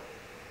color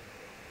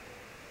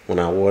when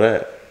I wore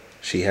that.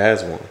 She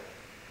has one.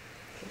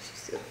 She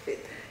still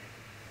fit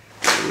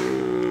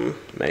that.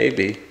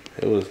 Maybe.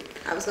 It was.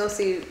 I was gonna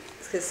see,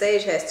 because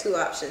Sage has two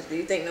options. Do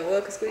you think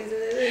Noelle could squeeze into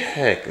this?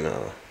 Heck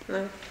no.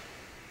 No.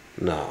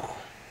 No.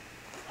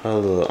 Her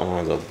little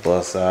arms will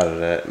bust out of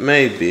that.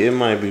 Maybe. It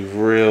might be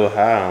real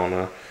high on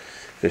her.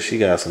 Because she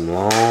got some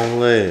long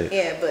legs.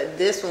 Yeah, but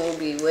this one will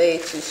be way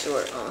too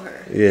short on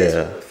her. Yeah. This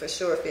one would for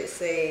sure fit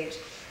Sage.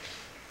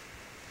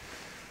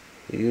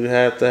 You'd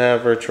have to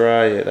have her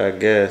try it, I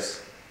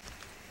guess.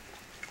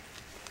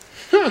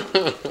 Because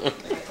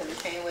it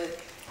came with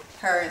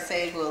her and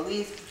Sage will at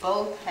least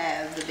both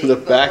have the big The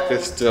back bow.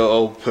 is still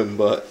open,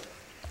 but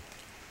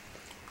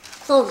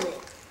Close it.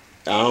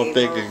 I don't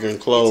think it can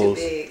close.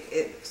 It's too big.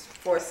 It's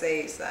for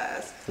Sage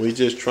size. We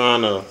just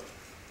trying to,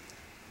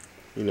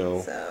 you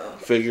know, So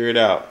figure it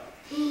out.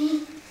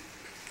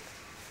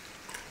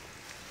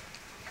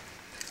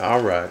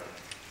 All right.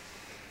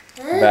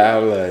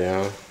 Ballet,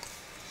 huh?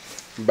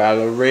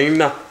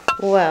 Ballerina.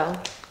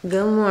 well,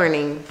 good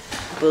morning,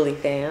 Bully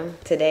fam.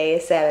 Today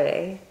is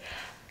Saturday.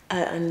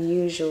 An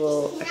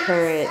unusual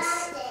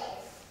occurrence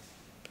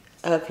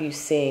of you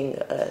seeing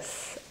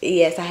us.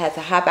 Yes, I had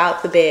to hop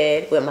out the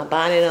bed with my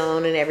bonnet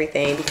on and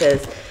everything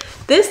because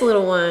this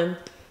little one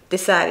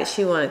decided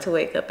she wanted to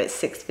wake up at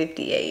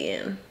 6:50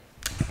 a.m.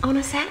 on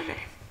a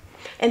Saturday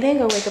and then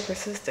go wake up her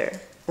sister.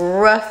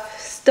 Rough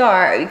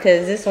start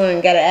because this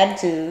one got an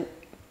attitude,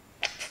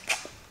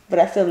 but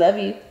I still love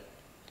you.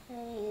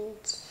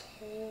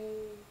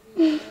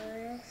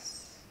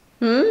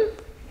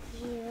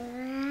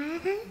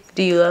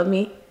 Do you love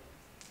me?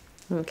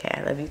 Okay,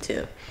 I love you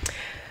too.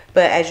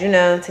 But as you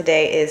know,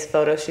 today is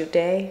photo shoot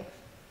day.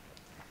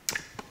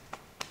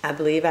 I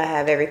believe I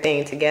have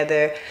everything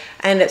together.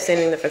 I ended up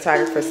sending the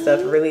photographer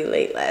stuff really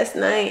late last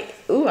night.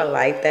 Ooh, I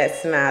like that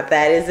smile.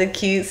 That is a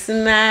cute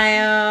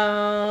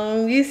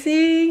smile. You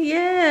see?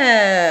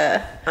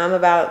 Yeah. I'm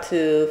about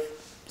to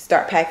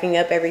start packing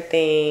up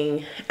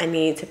everything. I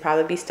need to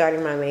probably be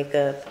starting my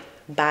makeup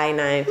by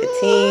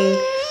 9:15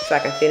 so I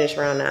can finish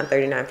around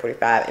 9:30,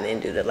 9:45 and then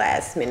do the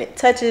last minute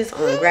touches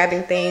on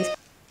grabbing things.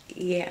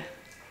 Yeah.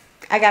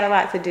 I got a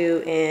lot to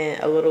do in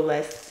a little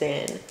less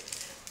than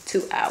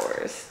 2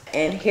 hours.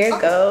 And here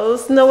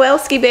goes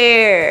Noelski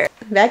Bear.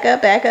 Back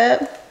up, back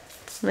up.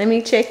 Let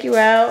me check you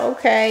out.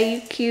 Okay,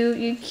 you cute,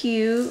 you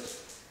cute.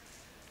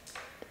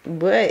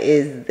 What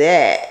is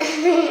that?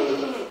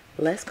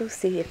 Let's go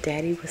see if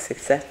Daddy was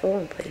successful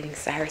in putting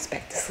Cyrus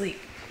back to sleep.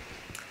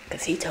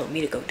 Because he told me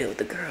to go deal with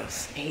the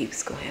girls and he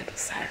was going to handle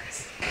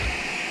Cyrus.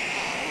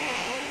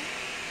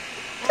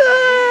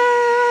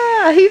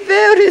 Ah, he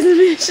failed his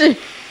mission.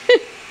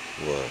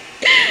 What?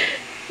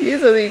 You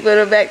supposed to put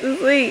him back to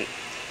sleep.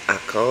 I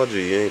called you.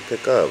 You didn't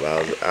pick up.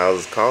 I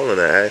was calling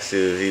to ask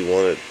you if you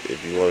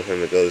wanted him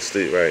to go to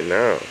sleep right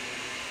now.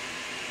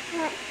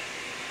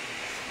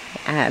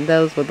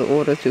 Those were the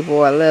orders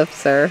before I left,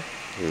 sir.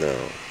 No,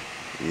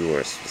 you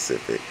weren't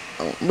specific.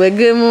 But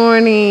good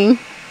morning,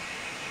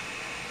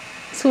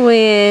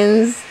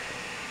 twins.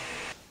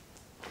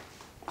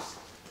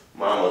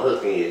 Mama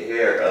hooking your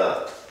hair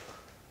up.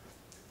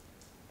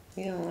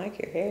 You don't like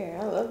your hair.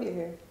 I love your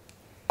hair.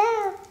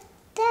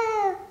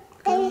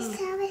 Baby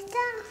Cyrus,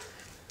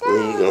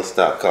 When you gonna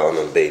stop calling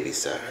them baby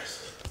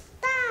Cyrus?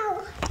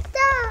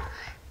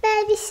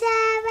 Baby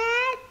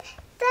Cyrus,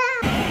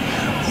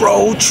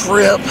 Road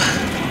trip.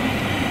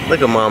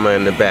 Look at Mama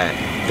in the back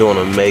doing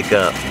her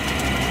makeup.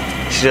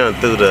 She done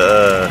threw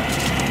the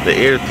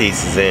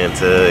earpieces in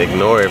to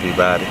ignore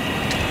everybody.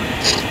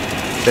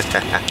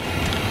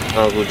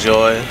 Uncle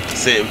Joy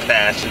sitting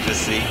passenger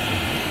seat.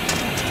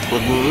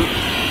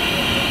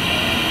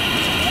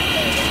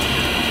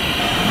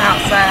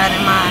 Outside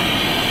in my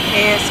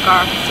hair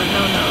scarf is a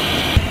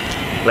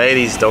no-no.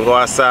 Ladies, don't go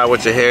outside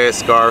with your hair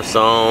scarves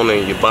on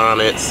and your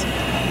bonnets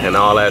and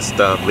all that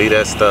stuff. Leave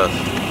that stuff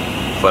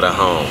for the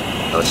home.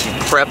 She's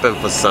prepping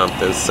for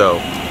something, so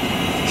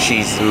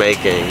she's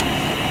making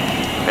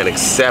an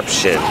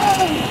exception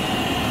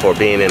for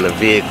being in the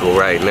vehicle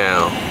right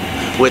now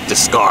with the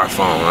scarf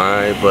on, all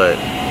right? But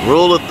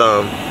rule of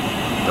thumb,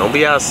 don't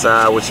be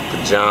outside with your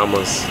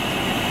pajamas,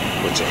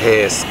 with your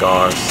hair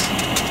scarves,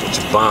 with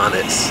your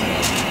bonnets.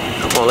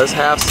 Come on, let's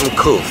have some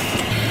coof.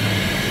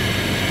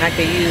 I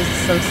could use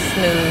some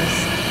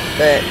snooze,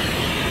 but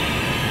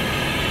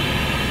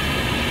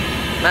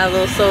my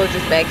little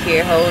soldiers back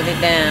here holding it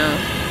down.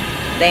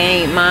 They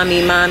ain't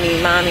mommy me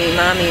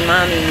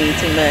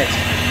too much.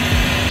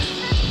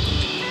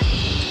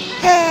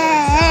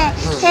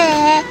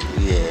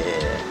 Yeah.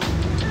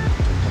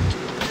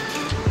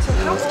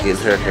 Let's get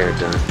her hair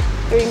done.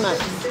 3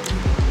 months.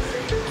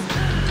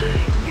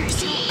 You're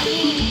so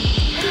big.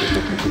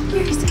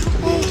 You're so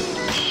big.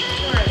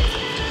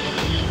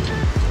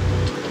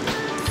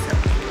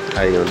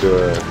 How you gonna do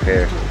her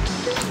hair?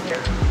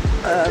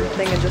 I'm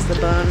thinking just a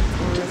bun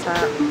on the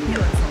top. He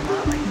looks a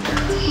lot like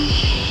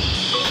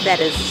Daryl. That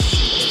is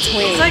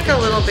twin. It's like a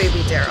little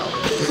baby Daryl.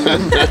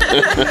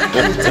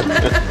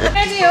 What I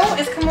do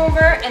is come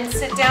over and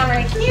sit down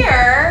right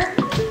here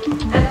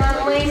and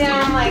then lay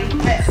down like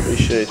this.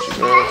 Appreciate you,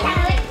 girl.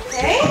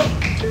 Okay?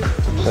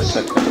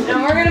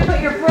 And we're gonna put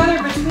your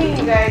brother between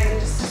you guys in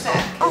just a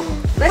sec. Oh,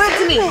 listen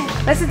to me.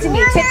 Listen to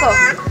me. Tickle.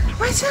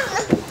 What's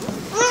up?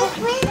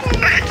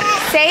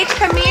 Sage,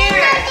 come here.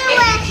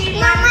 If you keep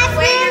running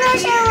away, your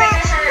feet are gonna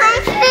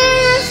hurt.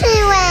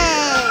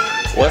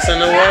 What's in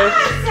the way?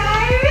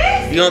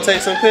 You gonna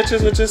take some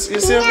pictures with your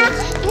silver?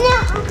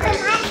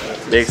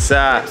 Big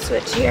sigh.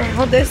 Switch here.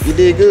 Hold this. You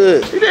did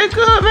good. You did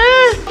good,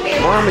 man.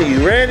 Mama,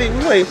 you ready?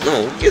 We waiting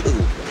on you.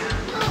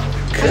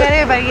 We got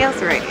everybody else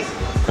ready.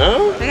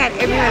 Huh? We got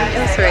everyone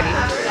else ready.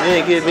 You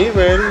didn't get me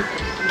ready.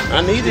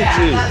 I needed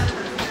you.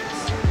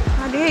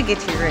 I did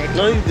get you ready.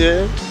 No, you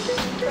did.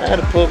 I had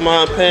to put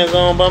my pants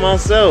on by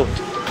myself.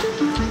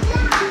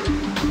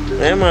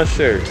 And my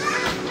shirt.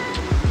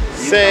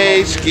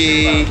 Sage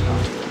ski.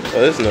 Oh,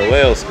 this is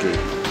Noel ski.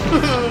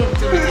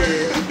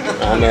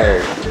 I know.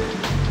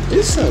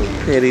 You're so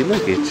pretty.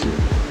 Look at you.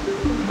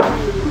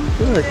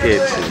 Look at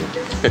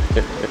you.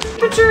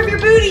 Picture of your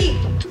booty.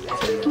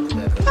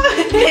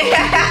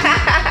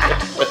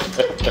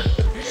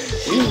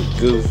 You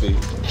goofy.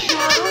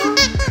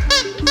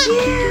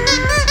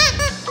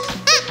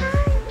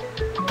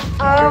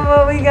 Oh,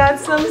 well, we got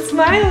some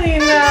smiley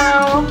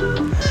now.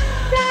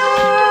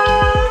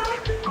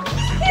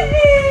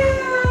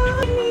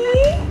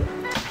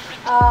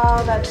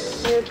 Oh,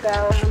 that's cute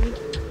though.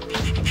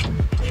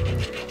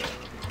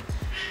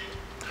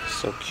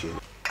 So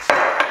cute.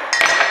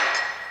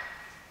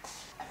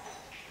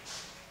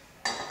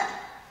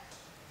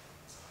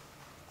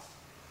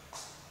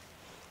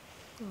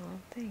 Oh,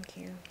 thank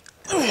you.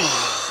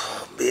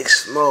 Big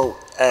Smoke.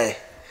 Hey,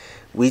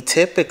 we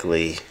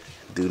typically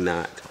do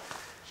not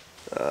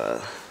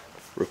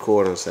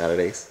record on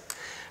Saturdays.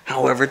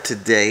 However,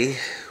 today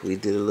we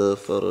did a little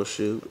photo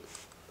shoot.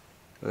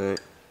 Right?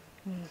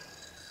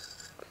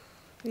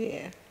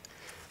 Yeah.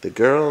 The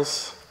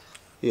girls,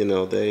 you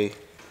know, they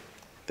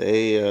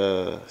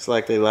it's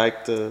like they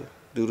like to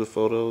do the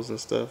photos and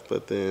stuff,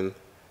 but then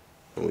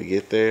when we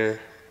get there,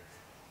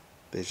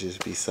 they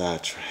just be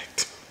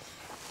sidetracked.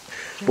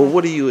 But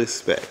what do you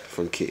expect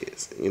from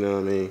kids? You know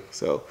what I mean?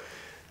 So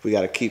we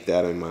got to keep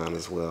that in mind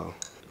as well.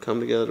 Come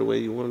together the way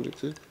you wanted it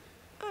to.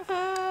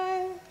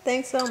 I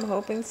think so. I'm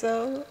hoping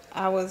so.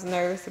 I was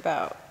nervous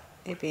about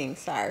it being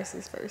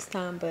Cyrus's first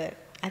time, but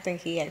I think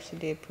he actually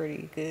did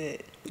pretty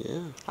good.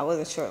 Yeah. I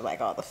wasn't sure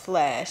like all the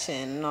flash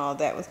and all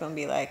that was going to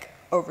be like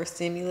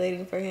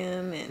overstimulating for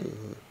him.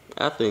 And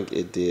I think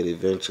it did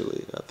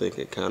eventually. I think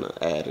it kind of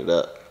added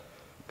up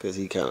because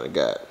he kind of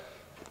got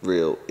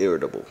real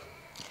irritable.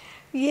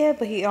 yeah,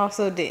 but he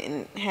also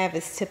didn't have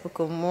his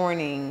typical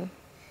morning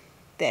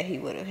that he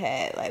would have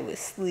had, like with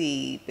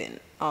sleep and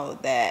all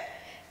of that.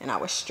 And I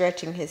was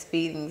stretching his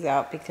feedings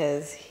out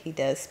because he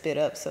does spit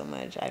up so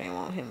much. I didn't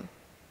want him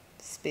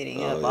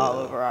spitting up all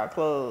over our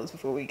clothes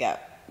before we got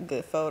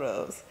good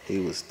photos. He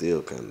was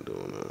still kind of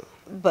doing that.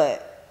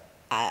 But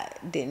I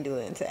didn't do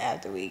it until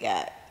after we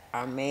got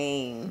our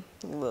main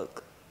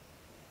look,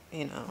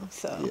 you know.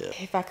 So Yeah.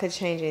 if I could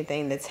change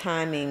anything, the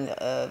timing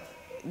of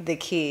the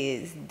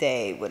kids'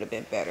 day would have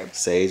been better.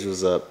 Sage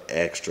was up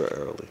extra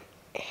early.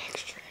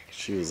 Extra.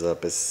 She was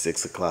up at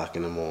 6 o'clock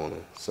in the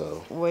morning,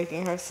 so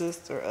Waking her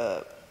sister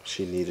up.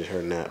 she needed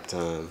her nap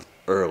time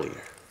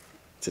earlier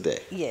today.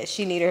 Yeah,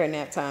 she needed her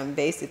nap time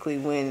basically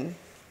when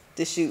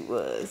the shoot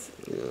was.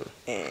 Yeah.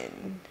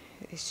 And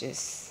it's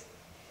just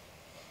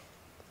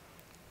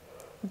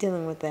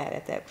dealing with that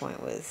at that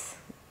point was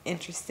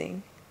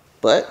interesting.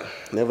 But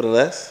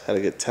nevertheless, had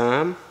a good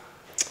time.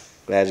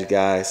 Glad you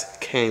guys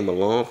came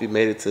along. If you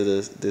made it to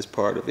this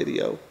part of the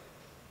video,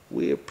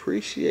 we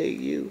appreciate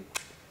you.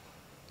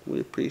 We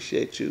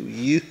appreciate you.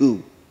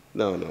 You.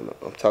 No.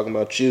 I'm talking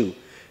about you.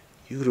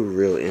 You the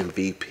real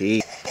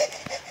MVP.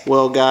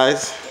 Well,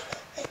 guys,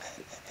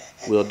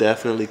 we'll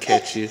definitely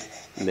catch you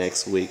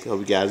next week.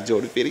 Hope you guys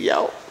enjoyed the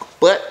video.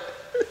 But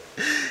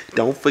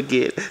don't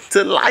forget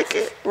to like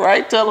it.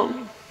 Right? Tell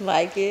them.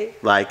 Like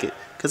it. Like it.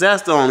 Because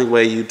that's the only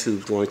way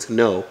YouTube's going to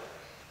know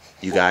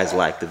you guys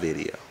like the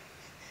video.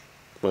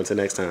 Well, until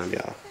next time,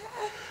 y'all.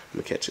 I'm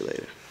going to catch you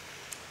later.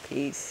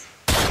 Peace.